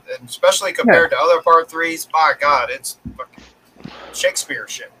all. And especially compared to other part 3s. My God, it's fucking Shakespeare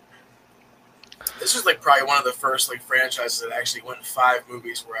shit. This is like probably one of the first like franchises that actually went 5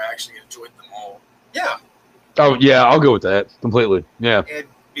 movies where I actually enjoyed them all. Yeah. Oh yeah, I'll go with that completely. Yeah. And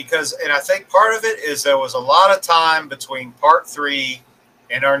I think part of it is there was a lot of time between part 3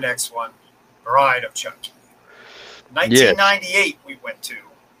 and our next one, Bride of Chucky. 1998 we went to.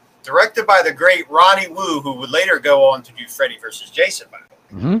 Directed by the great Ronnie Wu, who would later go on to do Freddy vs. Jason, by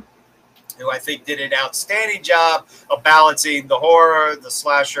the way. Who I think did an outstanding job of balancing the horror, the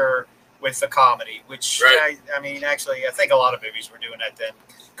slasher, with the comedy, which, I mean, actually, I think a lot of movies were doing that then.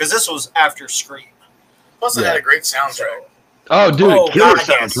 Because this was after Scream. Plus, it had a great soundtrack. So, oh, dude, killer God,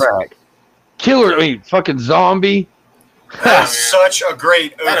 soundtrack. Yes. Killer, I mean, fucking zombie. That was such a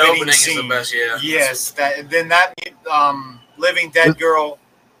great opening scene. Is the best, yeah. Yes, then that Living Dead Girl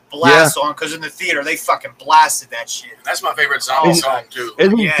blast on, because in the theater they fucking blasted that shit. That's my favorite zombie song too.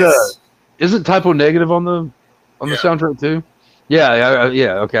 Isn't Typo Negative on the soundtrack too? Yeah,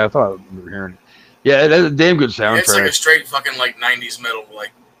 okay, I thought I remember hearing it. Yeah, that's a damn good soundtrack. It's like a straight fucking like 90s metal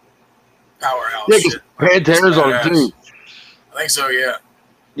like powerhouse shit. Pantera's on it too. I think so, yeah.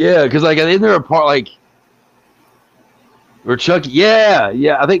 Yeah, because like isn't there a part like where Chucky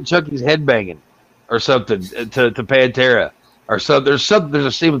I think Chucky's headbanging or something to Pantera. Or so there's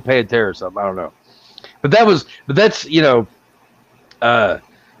a scene with Pantera or something. I don't know, but that's not to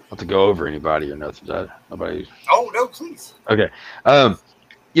go over anybody or nothing. Nobody. Oh no, please. Okay.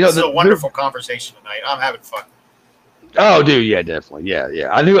 This is a wonderful conversation tonight. I'm having fun. Oh, dude, yeah, definitely, yeah.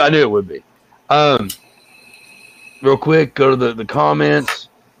 I knew it would be. Real quick, go to the comments.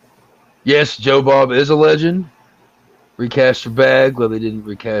 Yes, Joe Bob is a legend. Recast your bag. Well, they didn't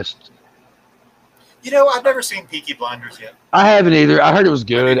recast. I've never seen Peaky Blinders yet. I haven't either. I heard it was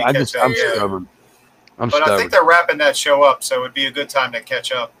good. I'm stubborn. But I think they're wrapping that show up, so it'd be a good time to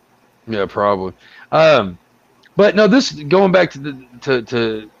catch up. Yeah, probably. But no, this going back to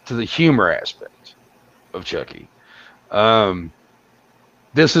the humor aspect of Chucky.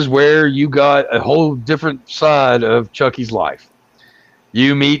 This is where you got a whole different side of Chucky's life.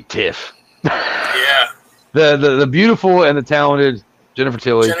 You meet Tiff. Yeah. The beautiful and the talented Jennifer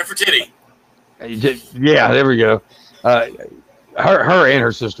Tilly. Jennifer Titty. Yeah, there we go. Her and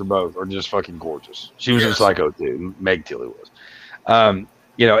her sister both are just fucking gorgeous. She was in Psycho too. Meg Tilly was. And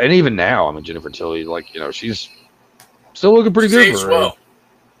even now, I mean, Jennifer Tilly, she's still looking pretty good. She's well.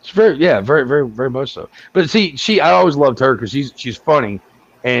 It's very, very, very much so. But see, I always loved her because she's funny,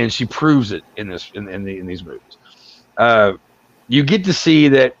 and she proves it in these movies. You get to see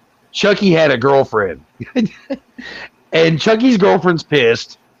that Chucky had a girlfriend, and Chucky's girlfriend's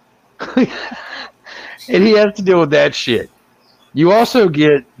pissed. And he has to deal with that shit. You also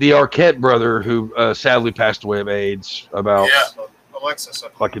get the Arquette brother who sadly passed away of AIDS about Alexis,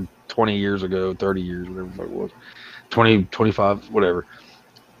 fucking 20 years ago, 30 years, whatever it was. 20, 25, whatever.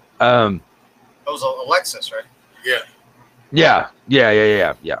 That was Alexis, right? Yeah.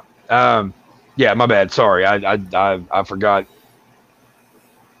 Yeah, my bad. Sorry. I forgot.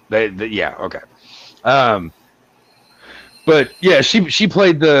 Okay. But yeah, she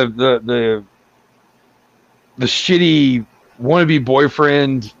played the shitty wannabe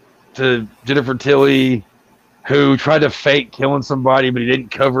boyfriend to Jennifer Tilly, who tried to fake killing somebody, but he didn't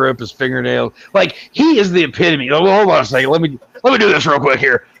cover up his fingernails. Like, he is the epitome. Oh, hold on a second. Let me do this real quick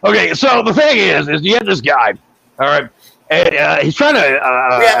here. Okay, so the thing is you have this guy, all right, and he's trying to.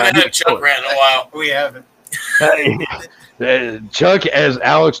 We haven't had a Chuck rant in a while. We haven't. Chuck as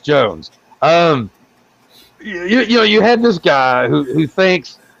Alex Jones. You have this guy who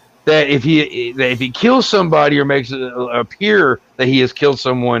thinks that if he kills somebody or makes it appear that he has killed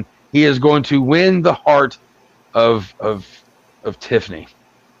someone, he is going to win the heart of Tiffany.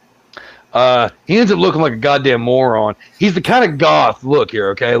 He ends up looking like a goddamn moron. He's the kind of goth. Look here,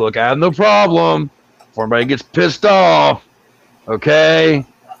 okay? Look, I have no problem before anybody gets pissed off. Okay?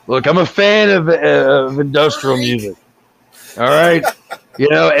 Look, I'm a fan of industrial music. All right?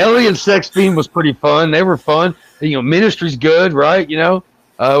 Ellie and Sex Fiend was pretty fun. They were fun. Ministry's good, right?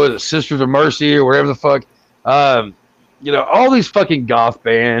 With the Sisters of Mercy or whatever the fuck. All these fucking goth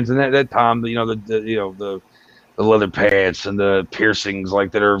bands, and at that time, the leather pants and the piercings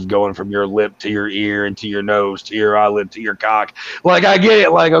that are going from your lip to your ear and to your nose to your eyelid to your cock. Like, I get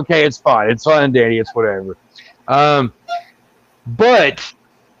it. Like, okay, it's fine, Danny. It's whatever. But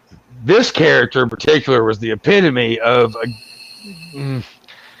this character in particular was the epitome of a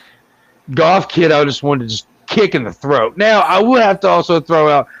goth kid I just wanted to just kick in the throat. Now, I would have to also throw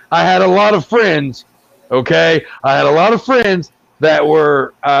out, I had a lot of friends, okay? I had a lot of friends that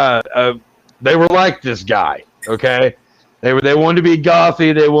were They were like this guy, okay? They wanted to be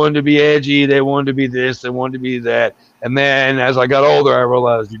gothy, they wanted to be edgy, they wanted to be this, they wanted to be that. And then as I got older, I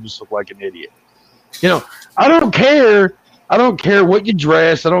realized you just look like an idiot. You know, I don't care. I don't care what you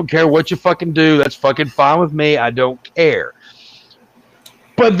dress. I don't care what you fucking do. That's fucking fine with me. I don't care.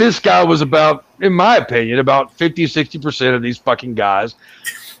 But this guy was about, in my opinion, about 50, 60% of these fucking guys.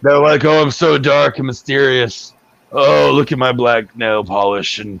 They're like, oh, I'm so dark and mysterious. Oh, look at my black nail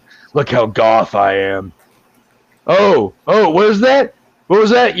polish and look how goth I am. Oh, what is that? What was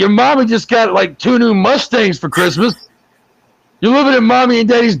that? Your mommy just got like 2 new Mustangs for Christmas. You're living in mommy and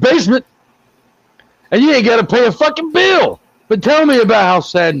daddy's basement. And you ain't got to pay a fucking bill. But tell me about how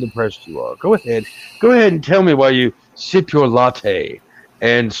sad and depressed you are. Go ahead and tell me why you sip your latte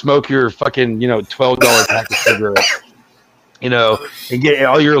and smoke your fucking, $12 pack of cigarettes. And get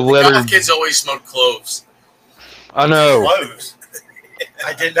all your letters. Kids always smoke cloves. I know. Cloves.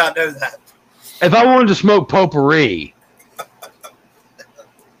 I did not know that. If I wanted to smoke potpourri,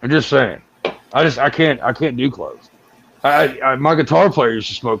 I'm just saying. I can't do cloves. My guitar player used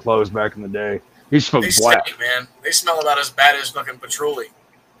to smoke cloves back in the day. He smoked They black. stink, man. They smell about as bad as fucking patchouli.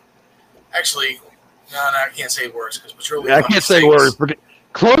 Actually, no, I can't say worse because patchouli. I can't say words.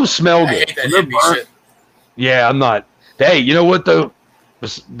 Cloves smell I good. hate that hippie shit. Yeah, I'm not. Hey, you know what though?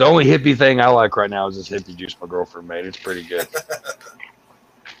 The only hippie thing I like right now is this hippie juice my girlfriend made. It's pretty good.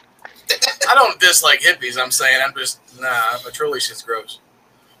 I don't dislike hippies. I'm saying patchouli shit's gross.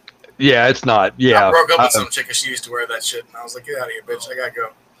 Yeah, it's not. Yeah, I broke up with some chick because she used to wear that shit, and I was like, "Get out of here, bitch! I gotta go.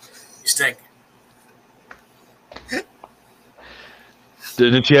 You stink."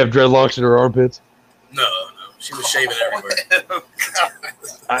 Didn't she have dreadlocks in her armpits? No, she was shaving everywhere.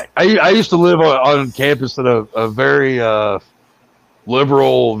 I used to live on campus at a very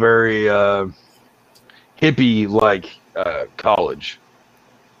liberal, very hippie-like college.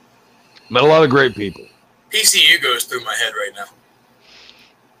 Met a lot of great people. PCU goes through my head right now.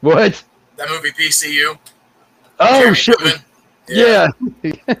 What? That movie PCU. Oh, Jeremy shit. Piven. Yeah.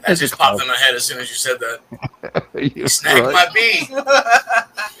 That just popped in my head as soon as you said that. You Snagged right. my bee.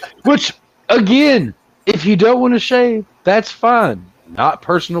 Which, again, if you don't want to shave, that's fine. Not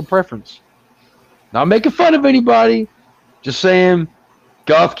personal preference. Not making fun of anybody. Just saying,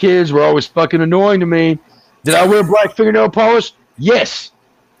 goth kids were always fucking annoying to me. Did I wear black fingernail polish? Yes.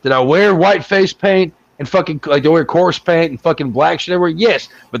 Did I wear white face paint and fucking, like, do I wear coarse paint and fucking black shit everywhere? Yes.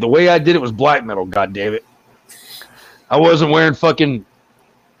 But the way I did it was black metal, goddammit. I wasn't wearing fucking,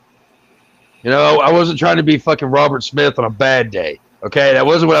 I wasn't trying to be fucking Robert Smith on a bad day. Okay? That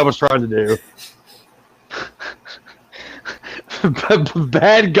wasn't what I was trying to do.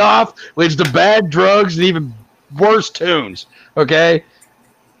 Bad goth leads to bad drugs and even worse tunes. Okay?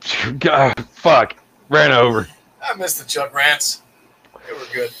 God, fuck. Ran over. I missed the Chuck rants. They were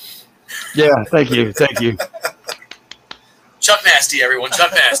good. Yeah, thank you. Thank you. Chuck Nasty, everyone.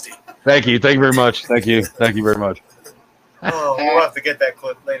 Chuck Nasty. Thank you. Thank you very much. Thank you. Thank you very much. Oh, we'll have to get that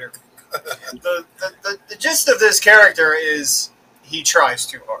clip later. The gist of this character is he tries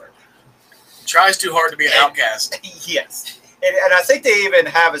too hard. He tries too hard to be an outcast. Yes. And I think they even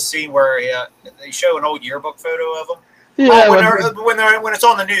have a scene where they show an old yearbook photo of him. Yeah, When it's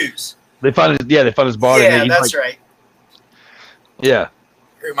on the news. they find his body. Yeah, and that's right. Yeah.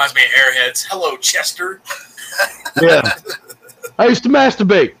 It reminds me of Airheads. Hello, Chester. Yeah. I used to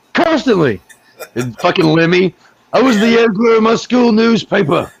masturbate constantly. And fucking Lemmy. I was the editor of my school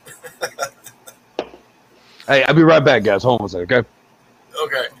newspaper. Hey, I'll be right back, guys. Hold on a second, okay?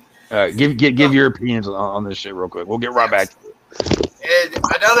 Okay. All right, give your opinions on this shit real quick. We'll get right back to it. And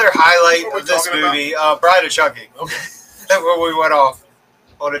another highlight What are we of this talking about? movie, Bride of Chucky. Okay. Where we went off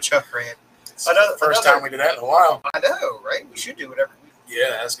on a Chuck rant. It's the first time we did that in a while. I know, right? We should do whatever we Yeah,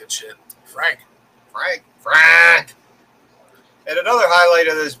 that's good shit. Frank. Frank. And another highlight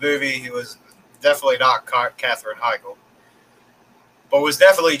of this movie was definitely not Katherine Heigl, but was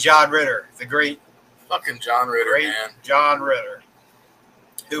definitely John Ritter, the great Fucking John Ritter, man. John Ritter,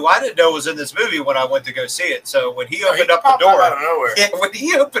 who I didn't know was in this movie when I went to go see it. So when he opened up the popped up door, out of nowhere. when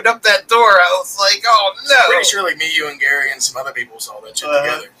he opened up that door, I was like, "Oh no!" Pretty sure like me, you, and Gary, and some other people saw that shit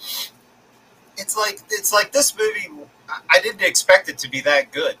together. It's like this movie. I didn't expect it to be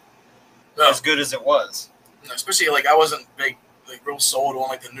that good, No, as good as it was. especially like I wasn't real sold on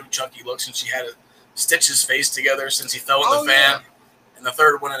like the new Chucky look since she had to stitch his face together since he fell in the van. And the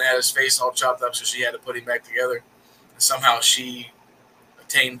third one, it had his face all chopped up, so she had to put him back together. And somehow she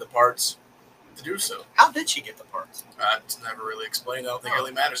attained the parts to do so. How did she get the parts? It's never really explained. I don't think it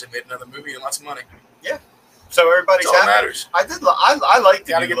really matters. They made another movie and lots of money. So everybody's That's all that happy. matters. I liked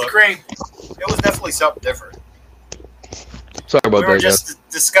the Gotta new get the look. crane. It was definitely something different. Sorry about We were that, guys. just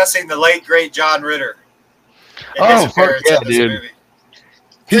discussing the late great John Ritter. And Oh, his fuck appearance yeah, in this dude. movie.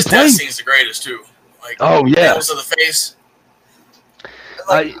 His playing- death scene's the greatest too. Like, Oh, yeah. nails to the face.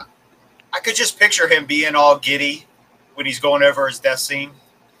 Like, I could just picture him being all giddy when he's going over his death scene.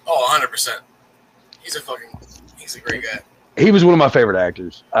 Oh, 100%. He's a great guy. He was one of my favorite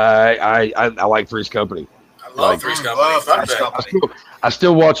actors. I like Three's Company. I love Like, Three's love Company. Fuck Three's that. Company. I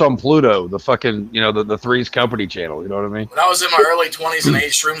still watch on Pluto the fucking the Three's Company channel. You know what I mean? When I was in my early 20s and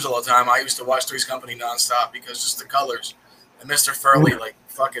ate shrooms all the time, I used to watch Three's Company nonstop because just the colors. And Mr. Furley, like,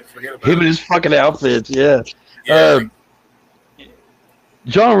 fucking forget about Him and it. his fucking outfits. Yeah. Yeah,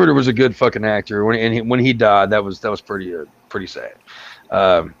 John Ritter was a good fucking actor. When he died, that was pretty sad.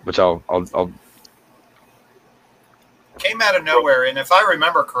 Which I'll Came out of nowhere, and if I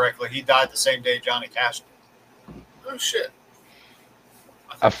remember correctly, he died the same day Johnny Cash did. oh, shit.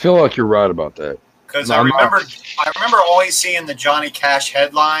 I feel like you're right about that. Because No, I I'm not. remember always seeing the Johnny Cash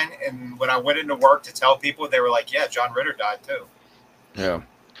headline, and when I went into work to tell people, they were like, "Yeah, John Ritter died too." Yeah.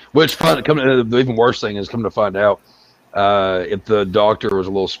 Which the even worse thing is come to find out, if the doctor was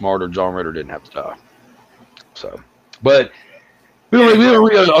a little smarter, John Ritter didn't have to die. So, but we don't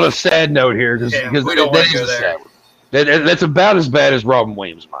read on a sad note here because Yeah, we don't wanna go there. That's about as bad as Robin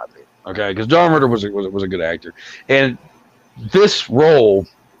Williams, in my opinion. Okay, because John Ritter was a good actor, and this role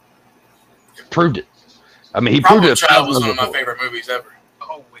proved it. I mean, he proved Problem it. Child was one of my favorite movies ever.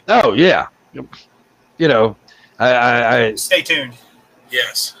 Oh, Oh yeah, you know, I stay tuned.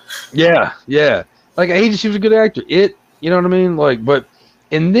 Yes. yeah. Like he was a good actor. You know what I mean? Like, but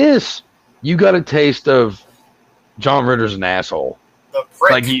in this, you got a taste of John Ritter's an asshole. The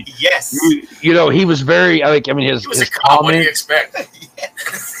prick. Like yes. You know, he was very like. I mean, He was his a cop. What do you comment. expect?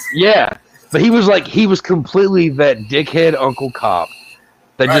 Yeah, but he was completely that dickhead Uncle Cop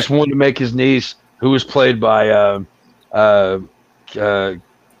that Right. just wanted to make his niece, who was played by Heigl.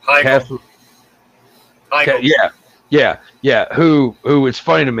 Catherine. Heigl. Yeah. Who it's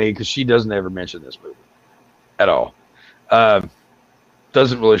funny to me because she doesn't ever mention this movie at all.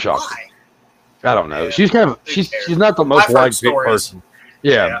 Doesn't really shock me. Why? I don't know. Yeah, She's kind of who she's cares? not the most I've heard liked stories. person.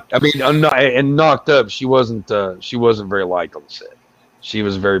 Yeah. I mean, and Knocked Up, she wasn't very liked on the set. She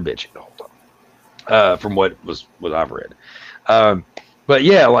was very bitchy the whole time, from what I've read. But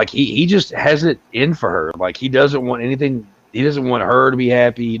yeah, like he just has it in for her. Like he doesn't want anything. He doesn't want her to be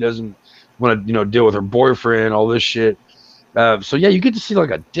happy. He doesn't want to deal with her boyfriend, all this shit. So yeah, you get to see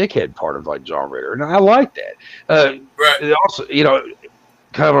like a dickhead part of like John Ritter, and I like that. Right. It also,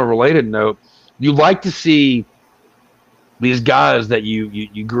 kind of a related note, you like to see these guys that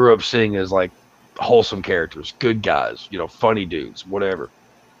you grew up seeing as like wholesome characters, good guys, funny dudes, whatever.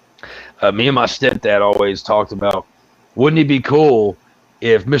 Me and my stepdad always talked about, wouldn't it be cool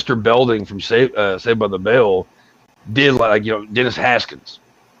if Mr. Belding from Saved by the Bell did like Dennis Haskins,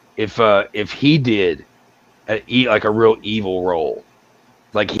 if he did like a real evil role,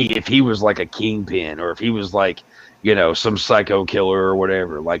 like if he was like a kingpin, or if he was like some psycho killer or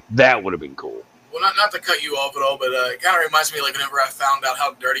whatever, like that would have been cool. Well, not to cut you off at all, but it kind of reminds me like whenever I found out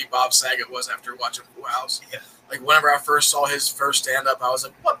how dirty Bob Saget was after watching Full House. Yeah. Like whenever I first saw his first stand-up, I was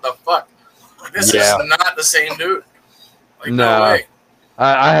like, what the fuck? Like, this Yeah. is not the same dude. Like, No. no way.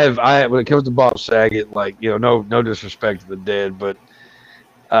 I have when it comes to Bob Saget, like no disrespect to the dead, but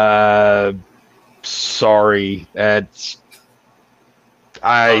sorry, that's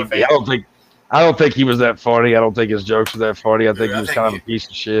I don't think he was that funny. I don't think his jokes were that funny. I think Dude, he I was think kind of he- a piece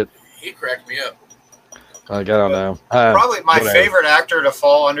of shit. He cracked me up. Like I don't know. Probably my whatever. favorite actor to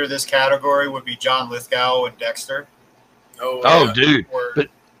fall under this category would be John Lithgow in Dexter. Oh, yeah. dude, Where,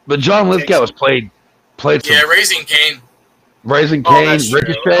 but John Lithgow has played some Yeah, Raising Cain. Raising Oh, Cain, that's true.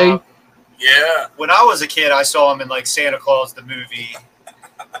 Ricochet. Yeah. when I was a kid, I saw him in like Santa Claus the movie.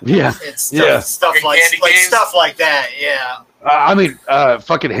 Yeah, It's Yeah. stuff Fucking like candy canes. stuff like that. Yeah. I mean,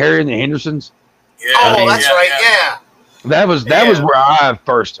 fucking Harry and the Hendersons. Yeah. Oh, mean, that's yeah, right. yeah. Yeah. That was Yeah. where I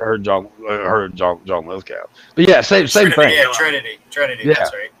first heard John Lithgow. But yeah, same Trinity. thing. Yeah. Trinity. Yeah.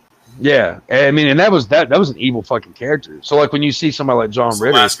 That's right. Yeah, and I mean, and that was an evil fucking character. So like when you see somebody like John It's the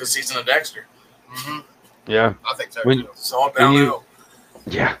Ritter, last good season of Dexter. hmm yeah, I think so. When- too. It's all When you- downhill.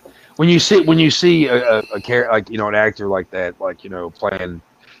 yeah. When you see a character like an actor like that, like playing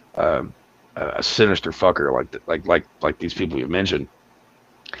a sinister fucker like these people you mentioned,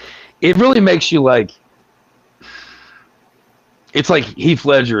 it really makes you like. It's like Heath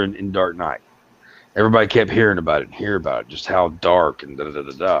Ledger in Dark Knight. Everybody kept hearing about it, just how dark and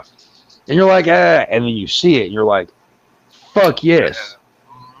da. And you're like, and then you see it, and you're like, fuck yes.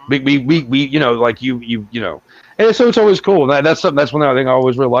 We like you. And so it's always cool. That's something. That's one thing I think I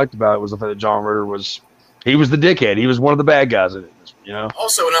always really liked about it was the fact that John Ritter was He was the dickhead. He was one of the bad guys in it. You know.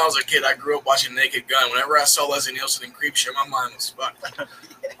 Also, when I was a kid, I grew up watching Naked Gun. Whenever I saw Leslie Nielsen in Creepshow, my mind was fucked.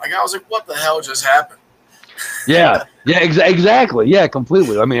 Like I was like, "What the hell just happened?" Yeah, exactly. Yeah,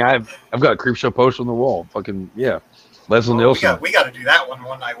 completely. I mean, I've got a Creepshow poster on the wall. Fucking yeah, Leslie Nielsen. We got to do that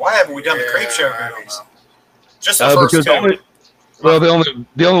one night. Why haven't we done the Creepshow I don't movies? know. Just the first because two.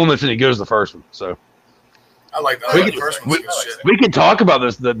 the only one that's any good is the first one. So I like the first one. we could talk about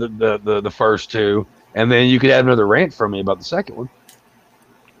this the first two, and then you could have another rant from me about the second one.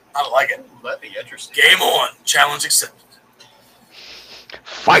 I like it. That'd be interesting. Game on. Challenge accepted.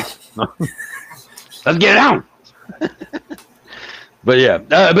 Fight. Let's get it out. But yeah,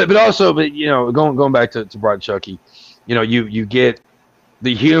 but also, you know, going back to Bride of Chucky, you know, you get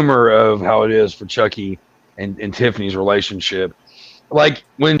the humor of how it is for Chucky and Tiffany's relationship, like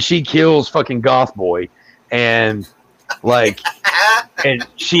when she kills fucking Goth Boy, and like, and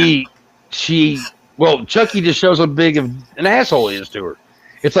she well, Chucky just shows how big of an asshole he is to her.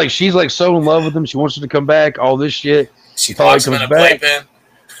 It's like she's like so in love with him, she wants him to come back, all this shit. She locks him in a playpen.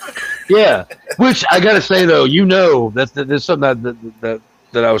 Yeah, which I gotta say though, you know, there's something that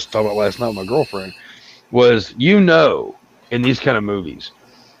I was talking about last night with my girlfriend was, you know, in these kind of movies,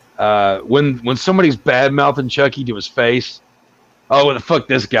 when somebody's bad mouthing Chucky to his face, oh, what the fuck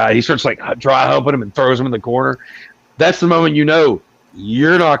this guy? He starts like dry humping him and throws him in the corner. That's the moment you know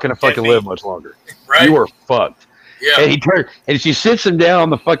you're not gonna fucking live much longer. Right? You are fucked. Yeah. And she sits him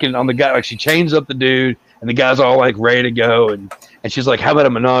down on the guy, like she chains up the dude, and the guy's all like ready to go, and she's like, how about a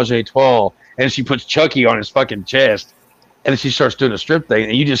menage a trois? And she puts Chucky on his fucking chest, and then she starts doing a strip thing,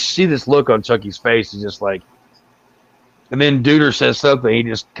 and you just see this look on Chucky's face. He's just like, and then Duder says something. He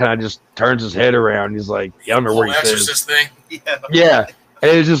just kind of just turns his head around. He's like, yeah, I don't know what he says. Exorcist thing. Yeah.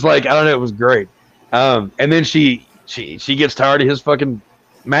 And it's just like, I don't know. It was great. And then she gets tired of his fucking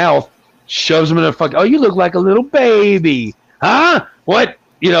mouth, shoves him in a fucking, oh, you look like a little baby. Huh? What?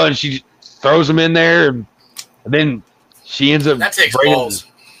 You know, and she throws him in there, and then she ends up. That takes breaking balls.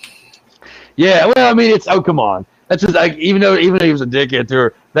 Yeah, well, I mean, oh, come on. That's just like, even though he was a dickhead to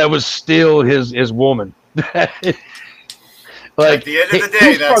her, that was still his woman. Like, at the end of the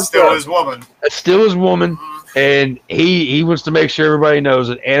day, that's still his woman. That's still his woman, and he wants to make sure everybody knows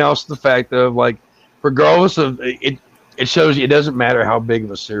it. And also the fact of, like, regardless of it, it shows you it doesn't matter how big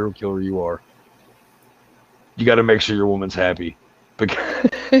of a serial killer you are. You got to make sure your woman's happy,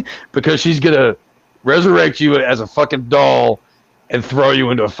 because she's gonna resurrect you as a fucking doll and throw you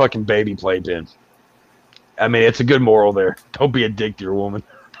into a fucking baby playpen. I mean, it's a good moral there. Don't be a dick to your woman.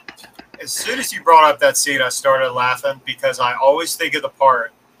 As soon as you brought up that scene, I started laughing because I always think of the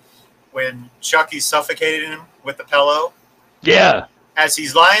part when Chucky's suffocating him with the pillow. Yeah. As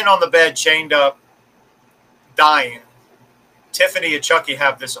he's lying on the bed, chained up, dying, Tiffany and Chucky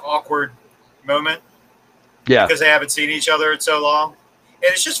have this awkward moment. Yeah. Because they haven't seen each other in so long.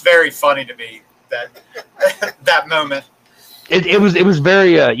 And it's just very funny to me, that that moment. It was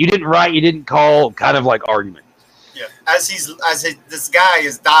very you didn't call kind of like argument. Yeah. This guy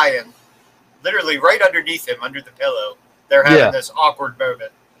is dying, literally right underneath him, under the pillow. They're having this awkward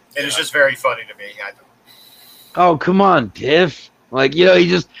moment. And it's just very funny to me. Oh, come on, Tiff. Like, you know,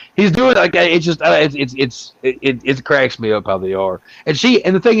 he's doing like, it's just it cracks me up how they are. And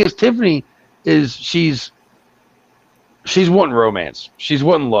the thing is, Tiffany is she's wanting romance. She's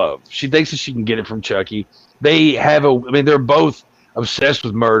wanting love. She thinks that she can get it from Chucky. They're both obsessed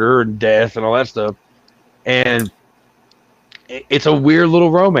with murder and death and all that stuff. And it's a weird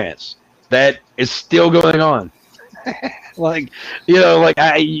little romance that is still going on. Like, you know, like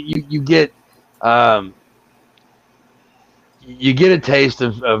you get a taste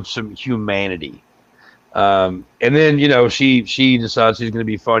of some humanity. And then, you know, she decides she's going to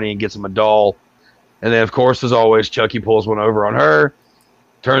be funny and gets him a doll. And then, of course, as always, Chucky pulls one over on her,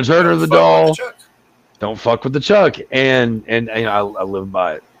 turns her into the doll. Don't fuck with the Chuck. And you know, I live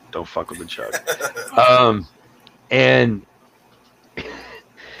by it. Don't fuck with the Chuck. And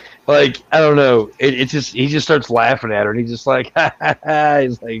like, I don't know. He just starts laughing at her, and he's just like, ha, ha, ha.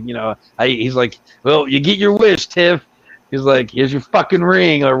 He's like, you know, he's like, well, you get your wish, Tiff. He's like, here's your fucking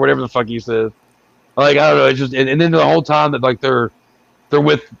ring, or whatever the fuck he says. Like, I don't know. It's just, and then the whole time that like they're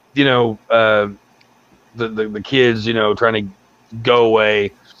with, you know, the kids, you know, trying to go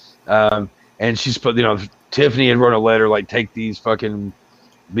away. And she's put, you know, Tiffany had wrote a letter like, take these fucking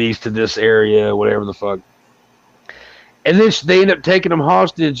beasts to this area, whatever the fuck. And then they end up taking them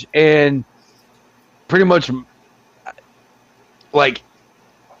hostage, and pretty much like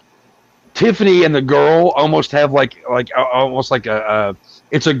Tiffany and the girl almost have almost like a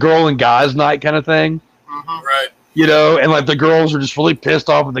it's a girl and guys night kind of thing. Mm-hmm. Right. you know, and like the girls are just fully pissed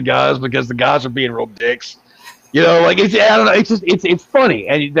off at the guys because the guys are being real dicks. You know, like it's I don't know, it's just it's funny,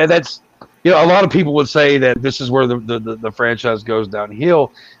 and that's you know a lot of people would say that this is where the franchise goes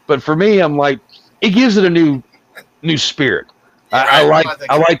downhill, but for me, I'm like it gives it a new spirit. I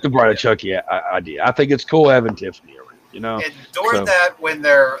like the Bride of Chucky idea. I think it's cool having Tiffany around, you know. And during that, when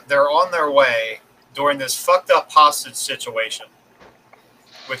they're on their way during this fucked up hostage situation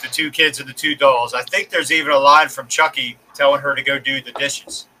with the 2 kids and the 2 dolls, I think there's even a line from Chucky telling her to go do the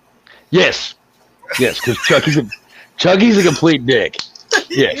dishes. Yes, because Chucky's a complete dick.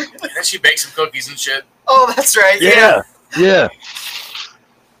 Yes. And then she bakes some cookies and shit. Oh, that's right. Yeah.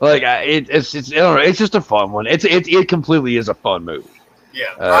 Like it's I don't know. It's just a fun one. It completely is a fun movie.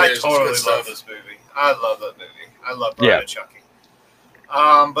 Yeah, I totally good love stuff. this movie. I love that movie. I love Bride of Chucky.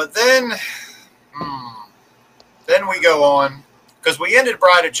 But then we go on because we ended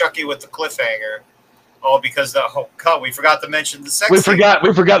Bride of Chucky with the cliffhanger. All because we forgot to mention the sex. We forgot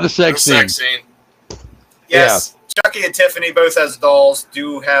the sex scene. Yes, Chucky and Tiffany both as dolls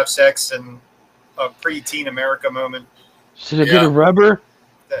do have sex in a pre-teen America moment. Should I get a rubber?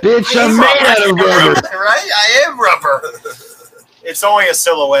 Bitch, I'm made out of rubber. Right? I am rubber. It's only a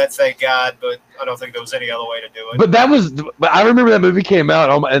silhouette, thank God, but I don't think there was any other way to do it. But I remember that movie came out,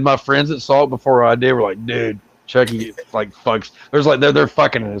 and my friends that saw it before I did were like, dude, Chucky like fucks. There's like they're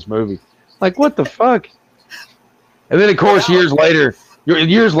fucking in this movie. Like, what the fuck? And then of course years later,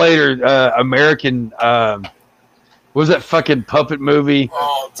 American what was that fucking puppet movie?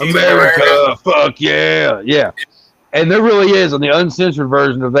 Oh, America, fuck yeah. And there really is, on the uncensored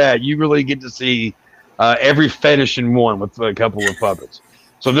version of that, you really get to see every fetish in one with a couple of puppets.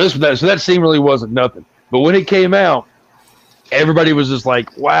 So that scene really wasn't nothing. But when it came out, everybody was just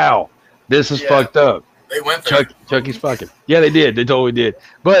like, wow, this is fucked up. They went there. Chucky's fucking. Yeah, they did. They totally did.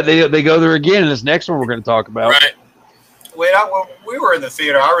 But they go there again in this next one we're going to talk about. Right. When we were in the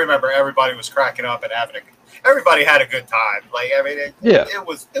theater, I remember everybody was cracking up and everybody had a good time. Like, I mean,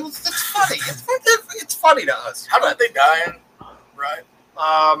 it's funny. It's funny to us. How did they die in? Right.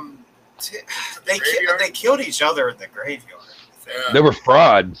 They killed each other in the graveyard. Yeah. They were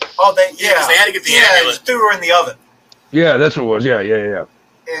fraud. Oh, they had to get the amulet. Threw her in the oven. Yeah, that's what it was. Yeah.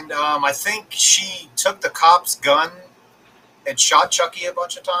 And I think she took the cop's gun and shot Chucky a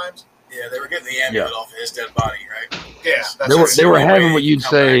bunch of times. Yeah, they were getting the amulet off of his dead body, right? Yeah, they were having what you'd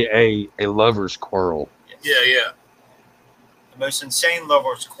say a lover's quarrel. Yeah. The most insane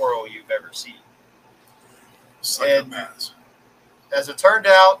lover's quarrel you've ever seen. Psychopaths. As it turned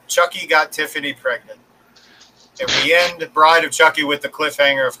out, Chucky got Tiffany pregnant. And we end Bride of Chucky with the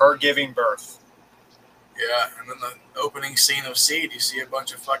cliffhanger of her giving birth. Yeah, and then the opening scene of Seed, you see a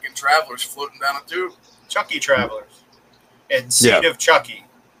bunch of fucking travelers floating down a tube. Chucky travelers. And Seed of Chucky.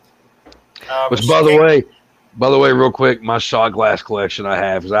 Which, by the way, real quick, my shot glass collection I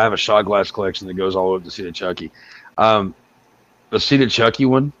have, because I have a shot glass collection that goes all over the Seed of Chucky. The Seed of Chucky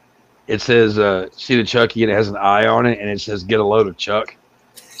one, it says Seed of Chucky, and it has an eye on it, and it says "Get a load of Chuck."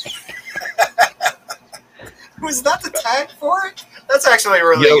 Was that the tag for it? That's actually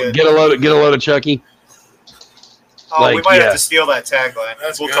really good. Get a load of Chucky. Oh, we might have to steal that tagline.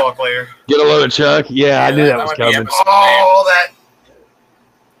 We'll talk later. Get a load of Chuck. Yeah, I knew that was coming. Oh, that.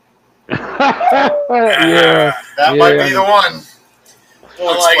 Yeah, that might be the one.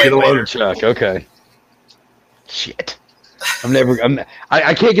 Get a load of Chuck. Okay. Shit.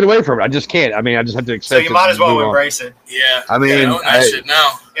 I can't get away from it. I just can't. I mean, I just have to accept it. So you might as well embrace it. Yeah. I mean, that shit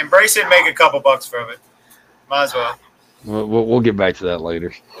now. Embrace it and make a couple bucks from it. Might as well. We'll get back to that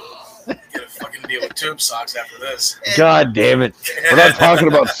later. Get a fucking deal with tube socks after this. God damn it. We're not talking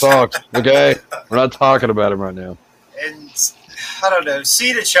about socks, okay? We're not talking about them right now. And I don't know.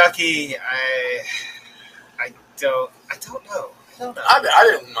 Seed of Chucky, I don't know. I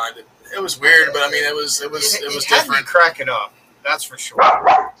didn't mind it. It was weird, but I mean, it was Had different. me cracking up. That's for sure.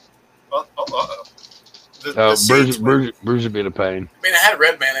 Bruiser being a pain. I mean, it had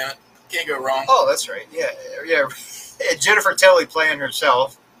Redman in it. Can't go wrong. Oh, that's right. Yeah. And Jennifer Tilly playing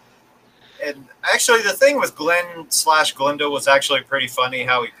herself. And actually, the thing with Glenn/Glenda was actually pretty funny.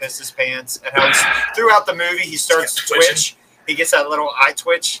 How he pissed his pants and how throughout the movie he starts to twitch. He gets that little eye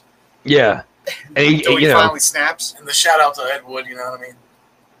twitch. Yeah. And he finally snaps. And the shout out to Ed Wood. You know what I mean?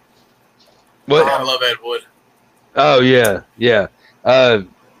 What? I love Ed Wood. Oh yeah.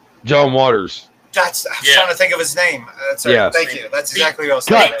 John Waters. I was trying to think of his name. That's right. Yeah. Thank you. That's exactly what I was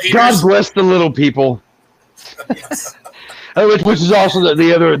thinking. God bless the little people. Yes. Which is also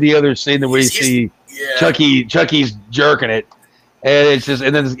the other scene that we see. Chucky's jerking it, and it's just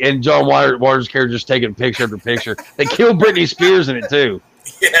and John Waters' character just taking picture after picture. They killed Britney Spears in it too.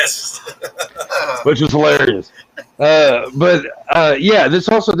 Yes. which was hilarious. Yeah, this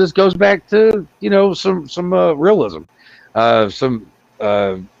goes back to some realism, some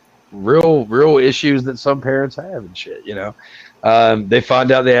real issues that some parents have and shit. They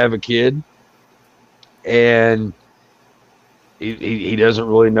find out they have a kid, and he doesn't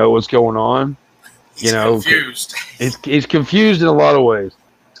really know what's going on. He's confused. He's confused in a lot of ways,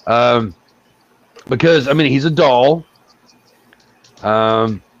 because he's a doll.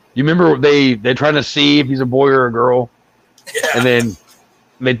 You remember they're trying to see if he's a boy or a girl, and then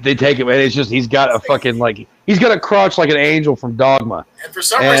they take him, and it's just he's got a fucking he's got a crotch like an angel from Dogma. And for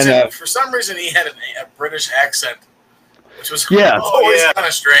some reason, he had a British accent, which was always kind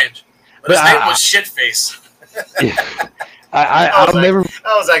of strange. But his name was Shitface. I'll never.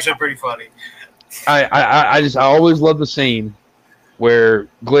 That was actually pretty funny. I always love the scene where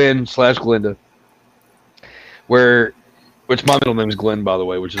Glenn/Glenda, which my middle name is Glenn, by the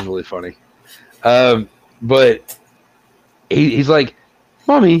way, which is really funny. But he's like,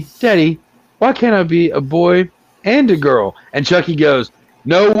 "Mommy, Daddy, why can't I be a boy and a girl?" And Chucky goes,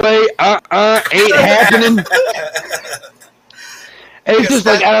 "No way, ain't happening." And it's just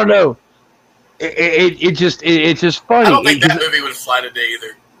I don't know. It's just funny. I don't think that movie would fly today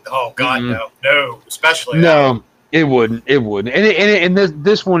either. Oh God, no, especially no, it wouldn't. And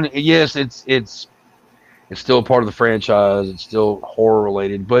this one, yes, it's still a part of the franchise. It's still horror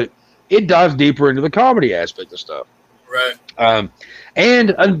related, but it dives deeper into the comedy aspect of stuff. Right.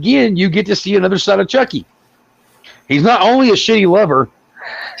 And again, you get to see another side of Chucky. He's not only a shitty lover.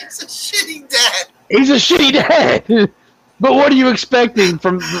 He's a shitty dad. He's a shitty dad. But what are you expecting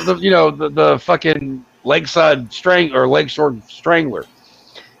from the fucking lakeshore strangler?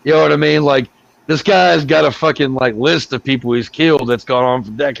 You know what I mean? Like, this guy's got a fucking list of people he's killed that's gone on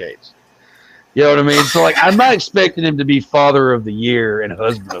for decades. You know what I mean? So I'm not expecting him to be father of the year and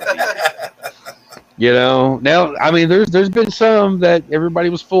husband of the year. Now there's been some that everybody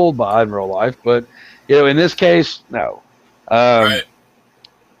was fooled by in real life, but in this case, no. Right.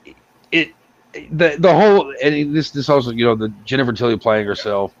 The whole, and this also the Jennifer Tilly playing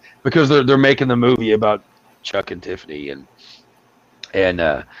herself, because they're making the movie about Chuck and Tiffany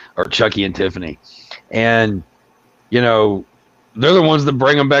or Chucky and Tiffany, and they're the ones that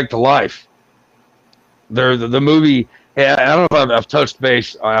bring them back to life. They're the movie. I don't know if I've touched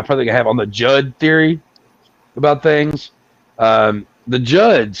base. I probably think I have on the Judd theory about things. The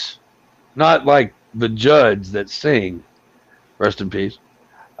Judds, not like the Judds that sing, rest in peace.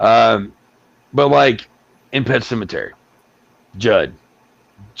 But in Pet Sematary,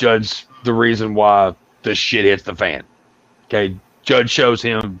 Judd's the reason why the shit hits the fan. Okay, Judd shows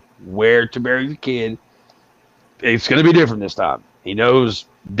him where to bury the kid. It's going to be different this time. He knows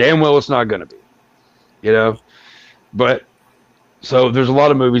damn well it's not going to be. But so there's a lot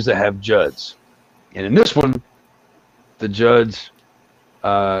of movies that have Judds, and in this one, the Judds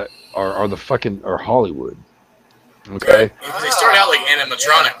are Hollywood. Okay, They start out like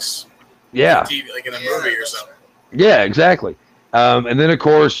animatronics. Yeah, TV, like in a movie or something. Yeah, exactly. And then of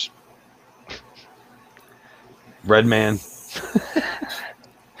course, Redman,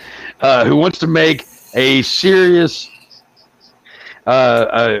 who wants to make a serious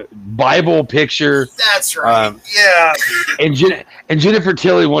Bible picture. That's right. Yeah. And Jennifer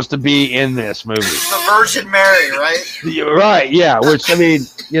Tilly wants to be in this movie. The Virgin Mary, right? Right. Yeah. Which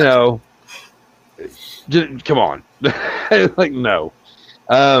come on, no.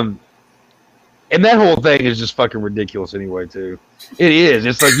 And that whole thing is just fucking ridiculous anyway, too. It is.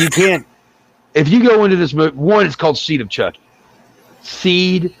 It's you can't. If you go into this movie, one, it's called Seed of Chucky.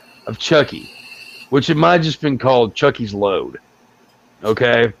 Seed of Chucky. Which it might have just been called Chucky's Load.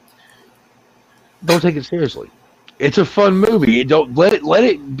 Okay? Don't take it seriously. It's a fun movie. Don't let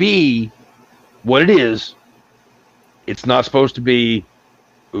it be what it is. It's not supposed to be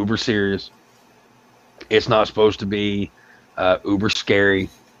uber serious. It's not supposed to be uber scary.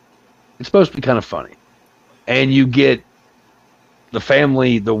 It's supposed to be kind of funny. And you get the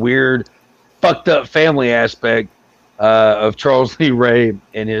family, the weird, fucked up family aspect of Charles Lee Ray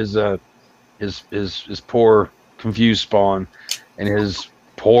and his poor, confused spawn and his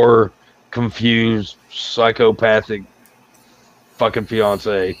poor, confused, psychopathic fucking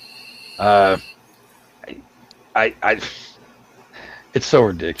fiance. It's so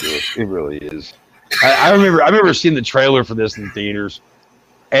ridiculous. It really is. I remember seeing the trailer for this in theaters.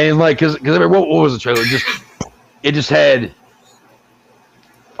 And because what was the trailer? It just had,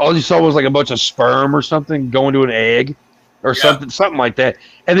 all you saw was a bunch of sperm or something going to an egg or something like that.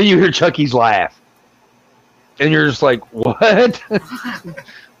 And then you hear Chucky's laugh, and you're just like, what?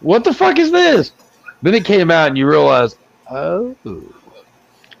 What the fuck is this? Then it came out, and you realize, oh,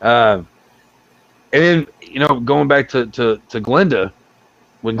 And then, you know, going back to Glenda,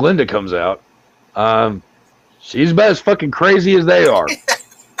 when Glenda comes out, she's about as fucking crazy as they are.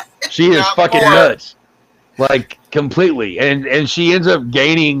 She is Not fucking more. nuts, like completely, and she ends up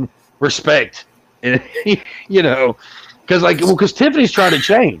gaining respect, and you know, because Tiffany's trying to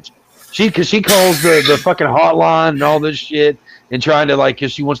change. Because she calls the fucking hotline and all this shit, and trying to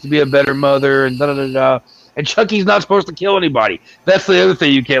because she wants to be a better mother and da da da da. And Chucky's not supposed to kill anybody. That's the other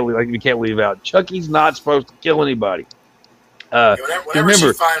thing you can't leave out. Chucky's not supposed to kill anybody. Whenever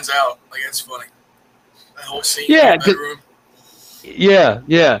she finds out, it's funny. That whole scene Yeah, in the bedroom.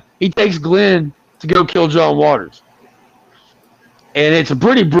 Yeah. He takes Glenn to go kill John Waters, and it's a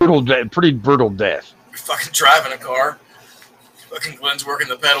pretty brutal death. You're fucking driving a car. Fucking Glenn's working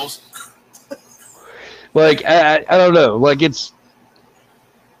the pedals. I don't know. It's.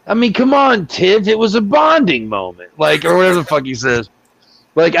 I mean, come on, Tiff. It was a bonding moment, or whatever the fuck he says.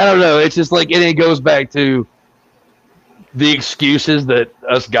 I don't know. It's just and it goes back to the excuses that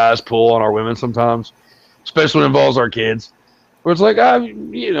us guys pull on our women sometimes, especially when it involves our kids. Where it's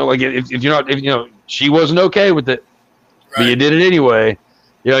if you're not, she wasn't okay with it, but you did it anyway.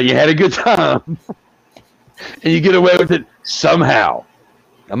 You had a good time, and you get away with it somehow.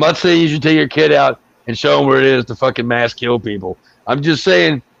 I'm not saying you should take your kid out and show them where it is to fucking mass kill people. I'm just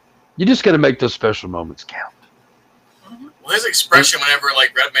saying, you just got to make those special moments count. Well, his expression whenever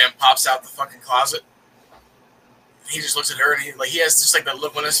Redman pops out the fucking closet, he just looks at her and he has just that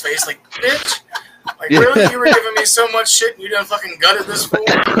look on his face, bitch. Really? You were giving me so much shit and you done fucking gutted this fool?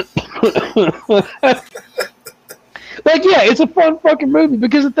 Yeah, it's a fun fucking movie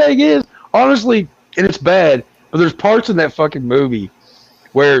because the thing is, honestly, and it's bad, but there's parts in that fucking movie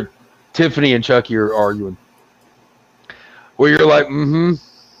where Tiffany and Chucky are arguing. Where you're like,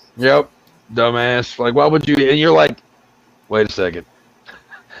 yep, dumbass. Why would you? And you're like, wait a second.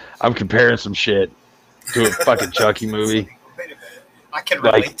 I'm comparing some shit to a fucking Chucky movie. Wait a minute. I can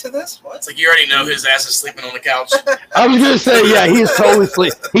relate to this? What? It's you already know his ass is sleeping on the couch. I was gonna say, yeah, he's totally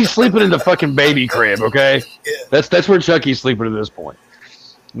he's sleeping in the fucking baby crib. Okay, Yeah. that's where Chucky's sleeping at this point.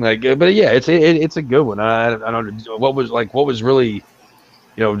 But yeah, it's a good one. I don't know what was really,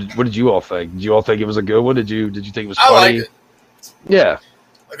 what did you all think? Did you all think it was a good one? Did you think it was funny? I liked it. Yeah.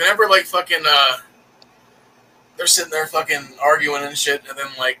 Whenever they're sitting there fucking arguing and shit, and then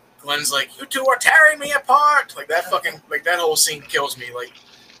Glenn's you two are tearing me apart. That whole scene kills me.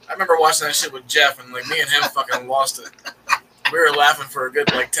 I remember watching that shit with Jeff, and me and him fucking lost it. We were laughing for a good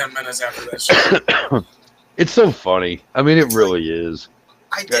 10 minutes after that shit. It's so funny. I mean, it really is.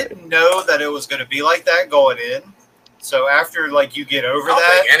 I didn't know that it was going to be like that going in. So after you get over I don't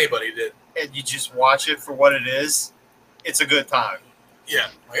that, think anybody did. and you just watch it for what it is, it's a good time. Yeah,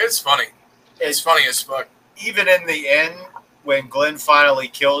 it's funny. It's funny as fuck. Even in the end, when Glenn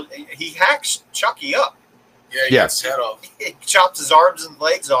finally he hacks Chucky up. Yeah, he gets his head off. He chops his arms and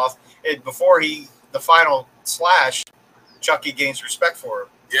legs off, and before the final slash, Chucky gains respect for him.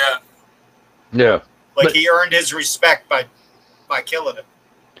 Yeah. Yeah. He earned his respect by killing him.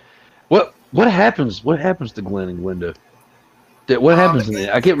 What happens? What happens to Glenn and Glenda? What happens in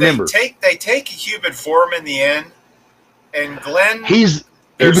the? I can't remember. They take a human form in the end, and Glenn. He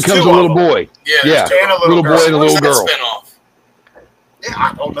there's becomes a two of little them. boy. Yeah. And a little girl. boy and a little What's that girl. spin-off? Yeah,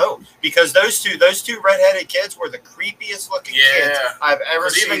 I don't know, because those two redheaded kids were the creepiest looking kids I've ever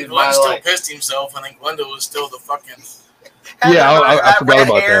seen Even in Glenn my still life. pissed himself. I think Glenda was still the fucking. Had Yeah, that I forgot red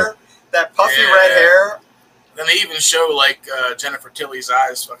about hair, that puffy Yeah. red hair. Then they even show Jennifer Tilly's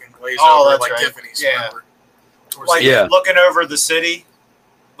eyes fucking glaze Oh, over that's right. Tiffany's. Yeah. Remember? Towards the Yeah. Looking over the city,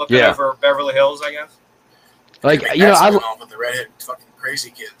 looking Yeah. over Beverly Hills, I guess. I off with the redhead fucking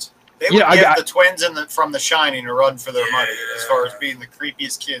crazy kids. They would Yeah, give the twins from The Shining a run for their money as far as Yeah. being the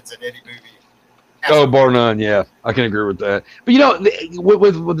creepiest kids in any movie. Oh, bar none. Yeah, I can agree with that. But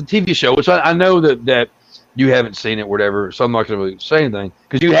with the TV show, which I know that you haven't seen it, whatever, so I'm not going to really say anything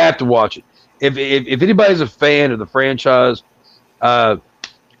because you have to watch it. If anybody's a fan of the franchise, you've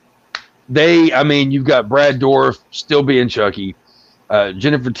got Brad Dourif still being Chucky,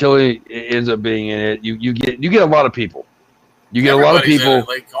 Jennifer Tilly ends up being in it. You get a lot of people. You get a lot of Everybody's in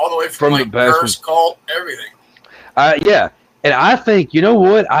people it, all the way from from the past Curse, Cult, everything. Yeah, and I think you know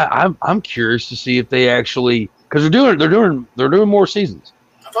what I'm curious to see if they actually because they're doing more seasons.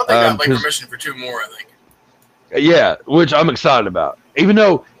 I thought they got 'cause- permission for 2 more. I think. Yeah, which I'm excited about. Even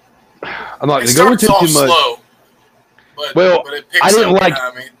though I'm not going It to go into starts too off much. slow, but it picks I didn't up, like- you know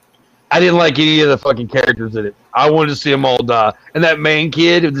what I mean? I didn't like any of the fucking characters in it. I wanted to see them all die. And that main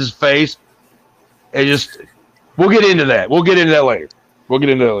kid with his face, we'll get into that. We'll get into that later.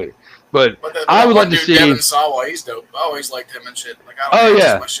 But But I would one like to dude, see. Devin Sawa, he's dope. I always liked him and shit. Like, I Oh don't know,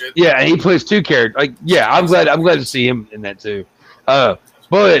 yeah, my shit. yeah, and he plays two characters. Like, yeah, I'm glad to see him in that too.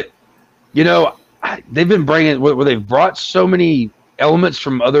 But you know, they've been bringing where they've brought so many elements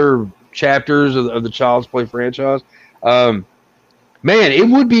from other chapters of the Child's Play franchise. Man, it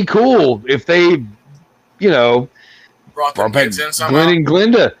would be cool if they, you know, Brought the brought back kids in somehow. Glenn and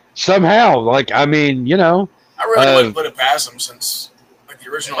Glenda somehow. Like, I mean, you know, I really wouldn't put it past them since like the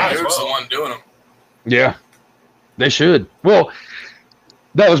original Might as dude's well. the one doing them. yeah, they should. Well,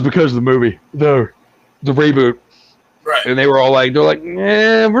 that was because of the movie, the reboot. Right. And they were all like, they're like,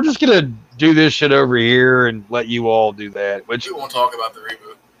 we're just gonna do this shit over here and let you all do that. Which We won't talk about the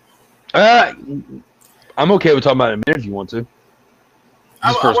reboot. I'm okay with talking about it in a minute if you want to. I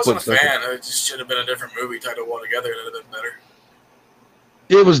Just for a wasn't a split second. fan. It just should have been a different movie titled altogether. It'd have been better.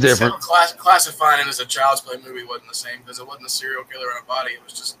 It was different. Classifying it as a Child's Play movie wasn't the same because it wasn't a serial killer in a body. It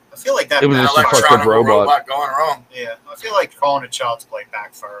was just I feel like that. It was an just a fucked up electronic robot. robot going wrong. Yeah, I feel like calling it Child's Play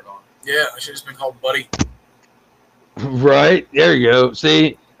backfired on it. Yeah, it should have just been called Buddy. Right? There you go.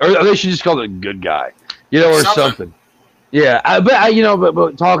 See? Or they should just call it a good guy. You know, or Something. something. Yeah.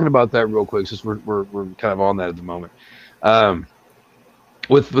 But talking about that real quick, since we're kind of on that at the moment.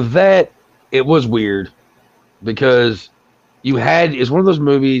 With that, it was weird because it's one of those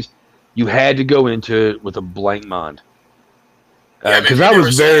movies you had to go into it with a blank mind. Because if I you've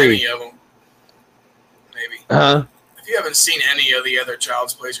was never seen very any of them, maybe. uh If you haven't seen any of the other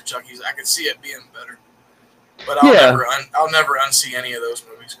Child's Plays or Chucky's, I could see it being better. But Yeah. I'll never unsee any of those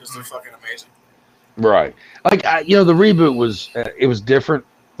movies because they're fucking amazing. right. Like the reboot was it was different.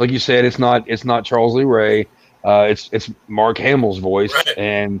 Like you said, it's not Charles Lee Ray. It's Mark Hamill's voice, Right.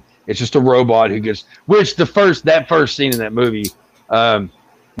 and it's just a robot who gets. Which that first scene in that movie,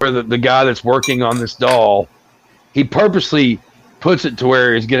 where the guy that's working on this doll, he purposely puts it to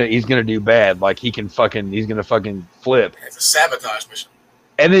where he's gonna do bad. Like he's gonna fucking flip. It's a sabotage mission.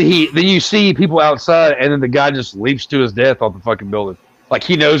 And then you see people outside, and then the guy just leaps to his death off the fucking building. Like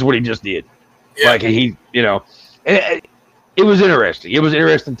he knows what he just did. Yeah. Like and it was interesting. It was an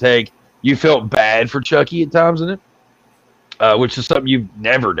interesting take. You felt bad for Chucky at times in it, which is something you've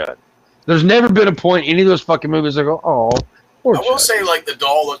never done. There's never been a point in any of those fucking movies I go, oh, poor I will Chucky. say, like, the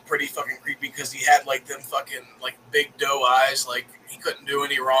doll looked pretty fucking creepy because he had, like, them fucking, like, big doe eyes. Like, he couldn't do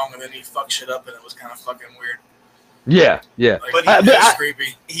any wrong, and then he fucked shit up, and it was kind of fucking weird. Yeah. Like, But it was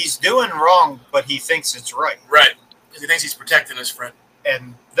creepy. He's doing wrong, but he thinks it's right, Right. Because he thinks he's protecting his friend.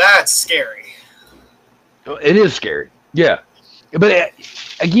 and that's scary. It is scary. Yeah. But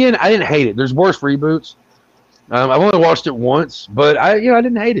again, I didn't hate it. There's worse reboots. I've only watched it once, but I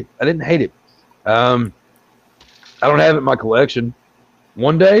didn't hate it. I didn't hate it. I don't have it in my collection.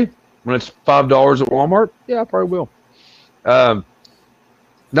 One day, when it's $5 at Walmart, yeah, I probably will.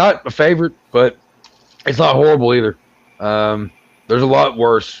 Not a favorite, but it's not horrible either. There's a lot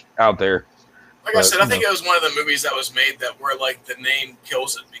worse out there. Like I But, said, I you think know. it was one of the movies that was made that where, like, the name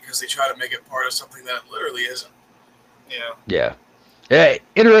kills it because they try to make it part of something that it literally isn't. Yeah. Yeah,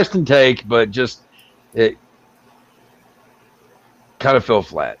 interesting take, but just it kind of fell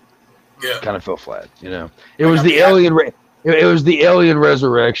flat. Yeah. Kind of fell flat. It was the alien. It was the alien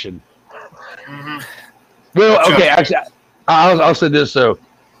resurrection. Mm-hmm. Well, Sure. okay. Actually, I'll say this. So,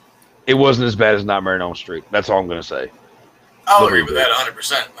 it wasn't as bad as Nightmare on Elm Street. That's all I'm going to say. I'll The agree with reboot. that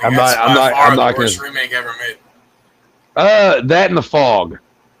 100%. Like, I'm that's not- I'm by not- far I'm not the worst gonna- remake ever made. That and The Fog.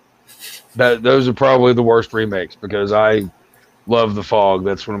 Those are probably the worst remakes because I love The Fog.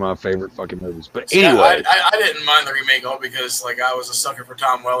 That's one of my favorite fucking movies. But See, anyway, I didn't mind the remake all because, like, I was a sucker for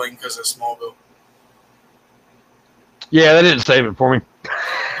Tom Welling because of Smallville. yeah, that didn't save it for me.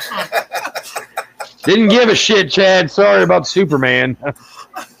 Didn't give a shit, Chad. Sorry about Superman.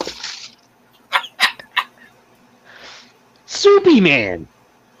 Soupy Man.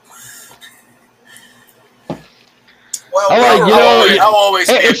 Well, I like, you know, I'll always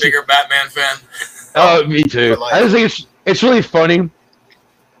be a it's- bigger Batman fan. Oh, me too. But, like- I just think it's really funny.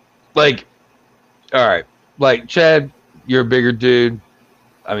 Like, all right, like Chad, you're a bigger dude.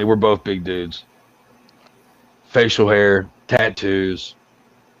 I mean, we're both big dudes. Facial hair, tattoos,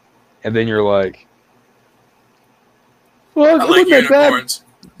 and then you're like, well, I it like wasn't that bad. unicorns.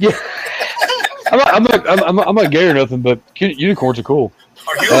 Yeah. I'm not gay or nothing, but unicorns are cool.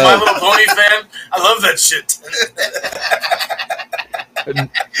 Are you a My Little Pony fan? I love that shit.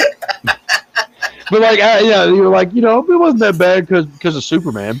 But like, you're like, it wasn't that bad because of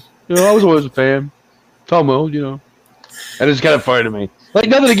Superman. I was always a fan. Tom Welling, and it's kind of funny to me. Like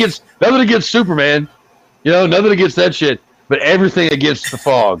nothing against Superman, nothing against that shit, but everything against The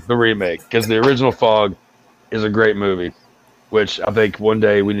Fog, the remake, because the original Fog is a great movie. which I think one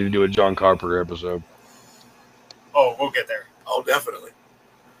day we need to do a John Carpenter episode. Oh, we'll get there. Oh, definitely.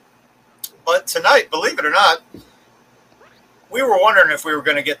 But tonight, believe it or not, we were wondering if we were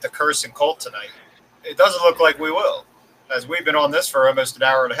going to get the Curse and Cult tonight. It doesn't look like we will, as we've been on this for almost an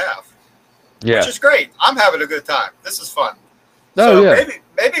hour and a half. Yeah. Which is great. I'm having a good time. This is fun. Oh, So yeah.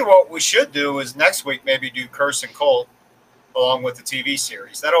 maybe what we should do is next week maybe do Curse and Cult along with the TV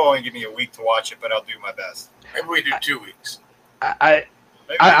series. That'll only give me a week to watch it, but I'll do my best. Maybe we do 2 weeks. I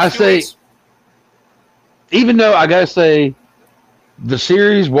Maybe I 2 say- weeks. even though I gotta say, the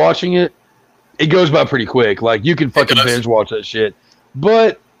series, watching it, it goes by pretty quick. Like, you can fucking does. binge watch that shit.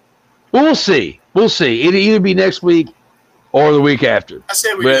 But we'll see. We'll see. It'll either be next week or the week after. I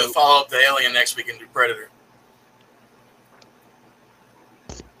say we Well- do follow up to Alien next week and do Predator.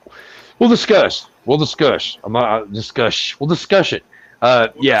 We'll discuss. We'll discuss. We'll discuss it.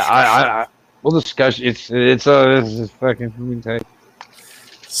 Yeah, we'll discuss. It's fucking take.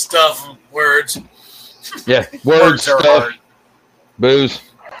 Stuff, words. Yeah, words, Words are stuff, hard. booze,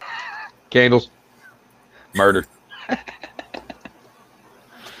 candles, murder. But,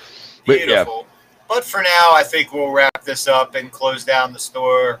 yeah. Beautiful. But for now, I think we'll wrap this up and close down the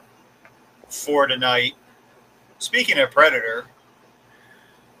store for tonight. Speaking of Predator,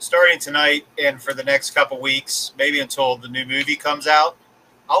 starting tonight and for the next couple weeks, maybe until the new movie comes out,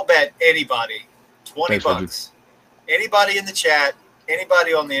 I'll bet anybody 20 Thanks, Andrew. bucks. Anybody in the chat,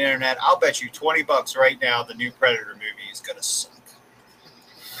 anybody on the internet, I'll bet you 20 bucks right now the new Predator movie is going to suck.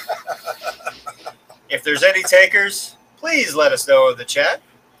 If there's any takers, please let us know in the chat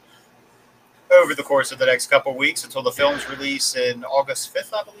over the course of the next couple weeks until the film's release in August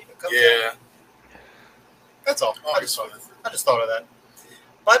 5th, I believe it comes out. Yeah. That's all. I August just thought of that.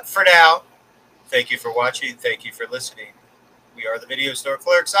 But for now, thank you for watching. Thank you for listening. We are the Video Store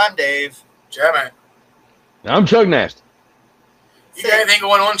Clerks. I'm Dave. Jammin'. I'm Chuck Nast. You got anything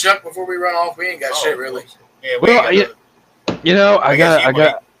going on, Chuck, before we run off? We ain't got shit, really. Yeah, Well, ain't gonna- You know, I guess you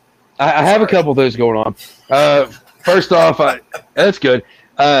might. I have a couple things going on. First off, that's good.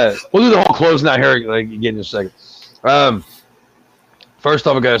 We'll do the whole closing out here again in a second. First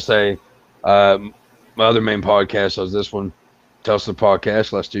off, I gotta say, my other main podcast was this one, Tesla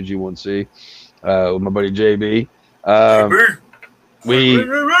Podcast, Last 2G1C, with my buddy JB.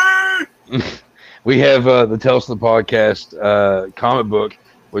 We have the Tesla Podcast comic book,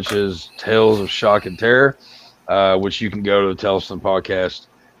 which is Tales of Shock and Terror, which you can go to the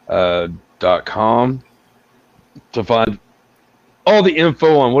TelsonPodcast.com to find all the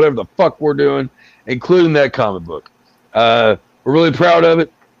info on whatever the fuck we're doing, including that comic book. We're really proud of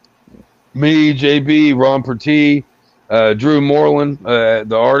it. Me, JB, Ron Pertee, Drew Moreland,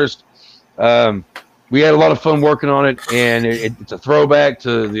 the artist. We had a lot of fun working on it, and it's a throwback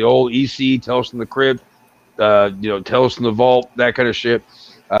to the old EC, Tales from the Crypt, Tales from the Vault, that kind of shit.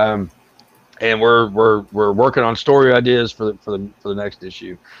 And we're working on story ideas for the next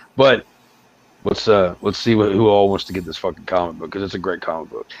issue. But let's see who all wants to get this fucking comic book, because it's a great comic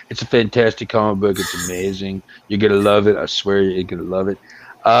book. It's a fantastic comic book. It's amazing. You're gonna love it. I swear you're gonna love it.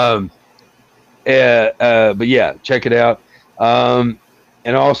 But yeah, check it out. And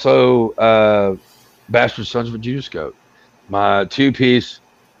also, Bastard Sons of a Judas Goat, my 2-piece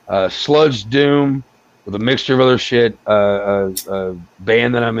sludge doom with a mixture of other shit.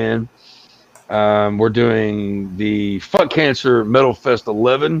 Band that I'm in. We're doing the Fuck Cancer Metal Fest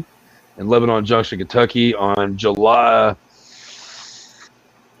 11 in Lebanon Junction, Kentucky on July.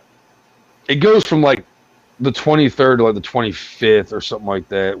 It goes from like the 23rd to like the 25th or something like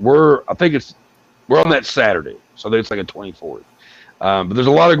that. We're on that Saturday, so I think it's like a 24th. But there's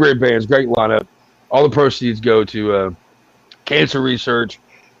a lot of great bands, great lineup. All the proceeds go to cancer research,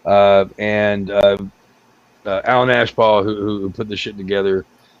 and Alan Ashbaugh, who put this shit together,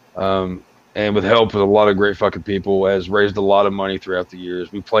 and with help with a lot of great fucking people, has raised a lot of money throughout the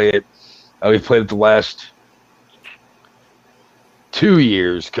years. We've played it the last 2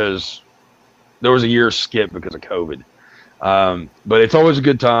 years because there was a year skip because of COVID. But it's always a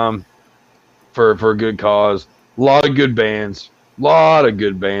good time for a good cause. A lot of good bands, a lot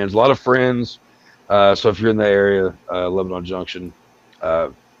of friends. So if you're in the area, Lebanon Junction,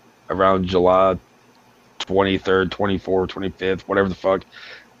 around July 23rd, 24th, 25th, whatever the fuck,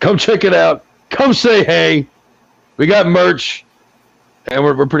 come check it out. Come say hey. We got merch, and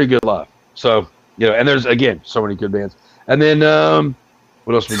we're pretty good live. So, and there's, again, so many good bands. And then,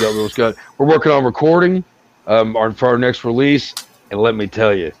 what else we got? We're working on recording for our next release. And let me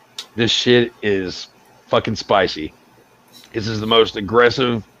tell you, this shit is fucking spicy. This is the most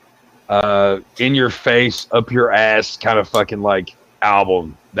aggressive, in your face, up your ass kind of fucking like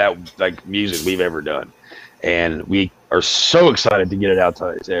album, that like music we've ever done. And we are so excited to get it out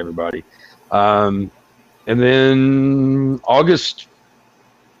to everybody. And then August,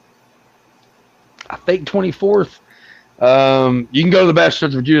 I think 24th, you can go to the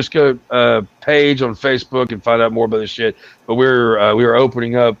Bastards of Judas Goat page on Facebook and find out more about this shit. But we were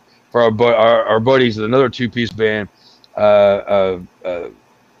opening up for our buddies at another two-piece band,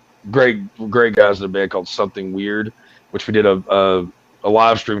 great guys in a band called Something Weird, which we did a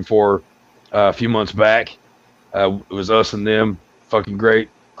live stream for a few months back. It was us and them, fucking great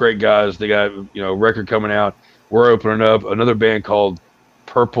guys. They got a record coming out. We're opening up another band called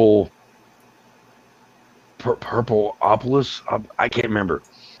Purpleopolis. I can't remember.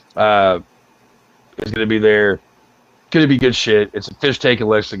 It's gonna be there. Gonna be good shit. It's a Fish Tank in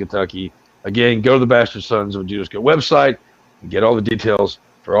Lexington, Kentucky. Again, go to the Bastard Sons of Judas Goat website and get all the details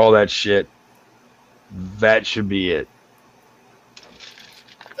for all that shit. That should be it.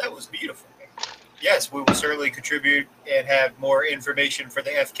 That was beautiful. Yes, we will certainly contribute and have more information for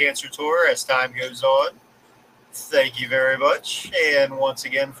the F Cancer Tour as time goes on. Thank you very much. And once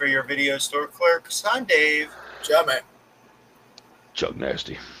again, for your video store clerks, I'm Dave. Job, man. Chuck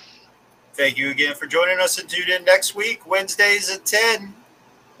Nasty. Thank you again for joining us, and tune in next week, Wednesdays at 10.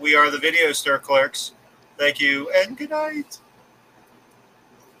 We are the video store clerks. Thank you and good night.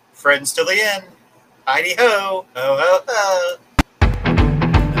 Friends till the end. Heidi ho. Ho ho ho.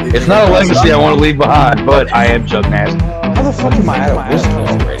 It's not a legacy I want to leave behind, but I am Chuck Nasty. How the fuck am I out of whiskey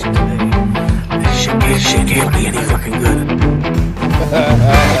already? This shit can't be any fucking good.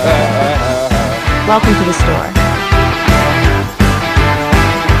 Welcome to the store.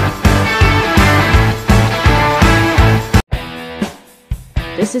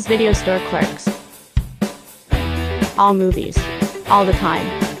 This is Video Store Clerks. All movies, all the time.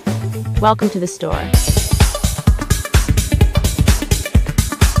 Welcome to the store.